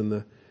ourselves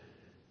in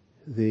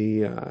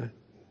the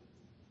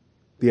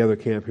other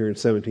camp here in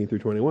 17 through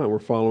 21. We're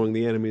following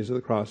the enemies of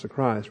the cross of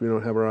Christ. We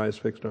don't have our eyes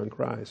fixed on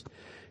Christ.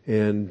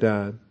 And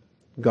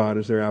God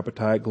is their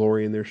appetite,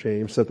 glory in their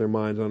shame, set their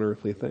minds on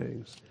earthly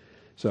things.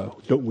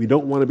 So we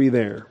don't want to be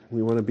there.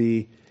 We want to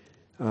be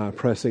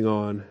pressing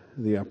on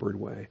the upward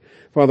way.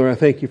 Father, I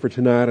thank you for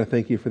tonight. I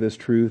thank you for this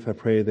truth. I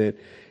pray that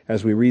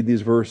as we read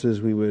these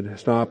verses, we would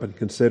stop and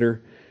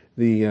consider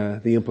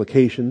the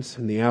implications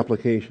and the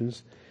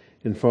applications.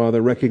 And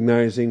Father,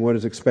 recognizing what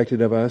is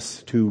expected of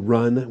us to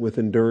run with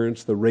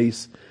endurance the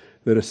race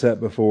that is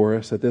set before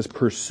us, that this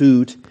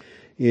pursuit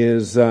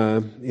is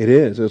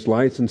it's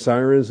lights and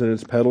sirens and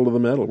it's pedal to the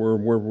metal.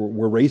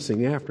 We're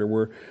racing after.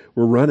 We're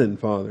running,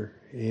 Father.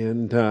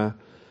 And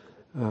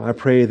I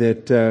pray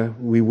that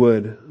we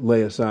would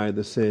lay aside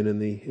the sin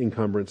and the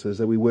encumbrances,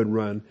 that we would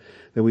run,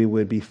 that we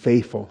would be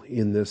faithful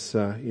in this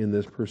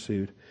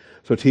pursuit.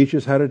 So teach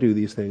us how to do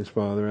these things,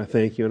 Father. I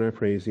thank you and I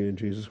praise you in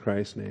Jesus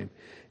Christ's name.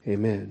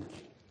 Amen.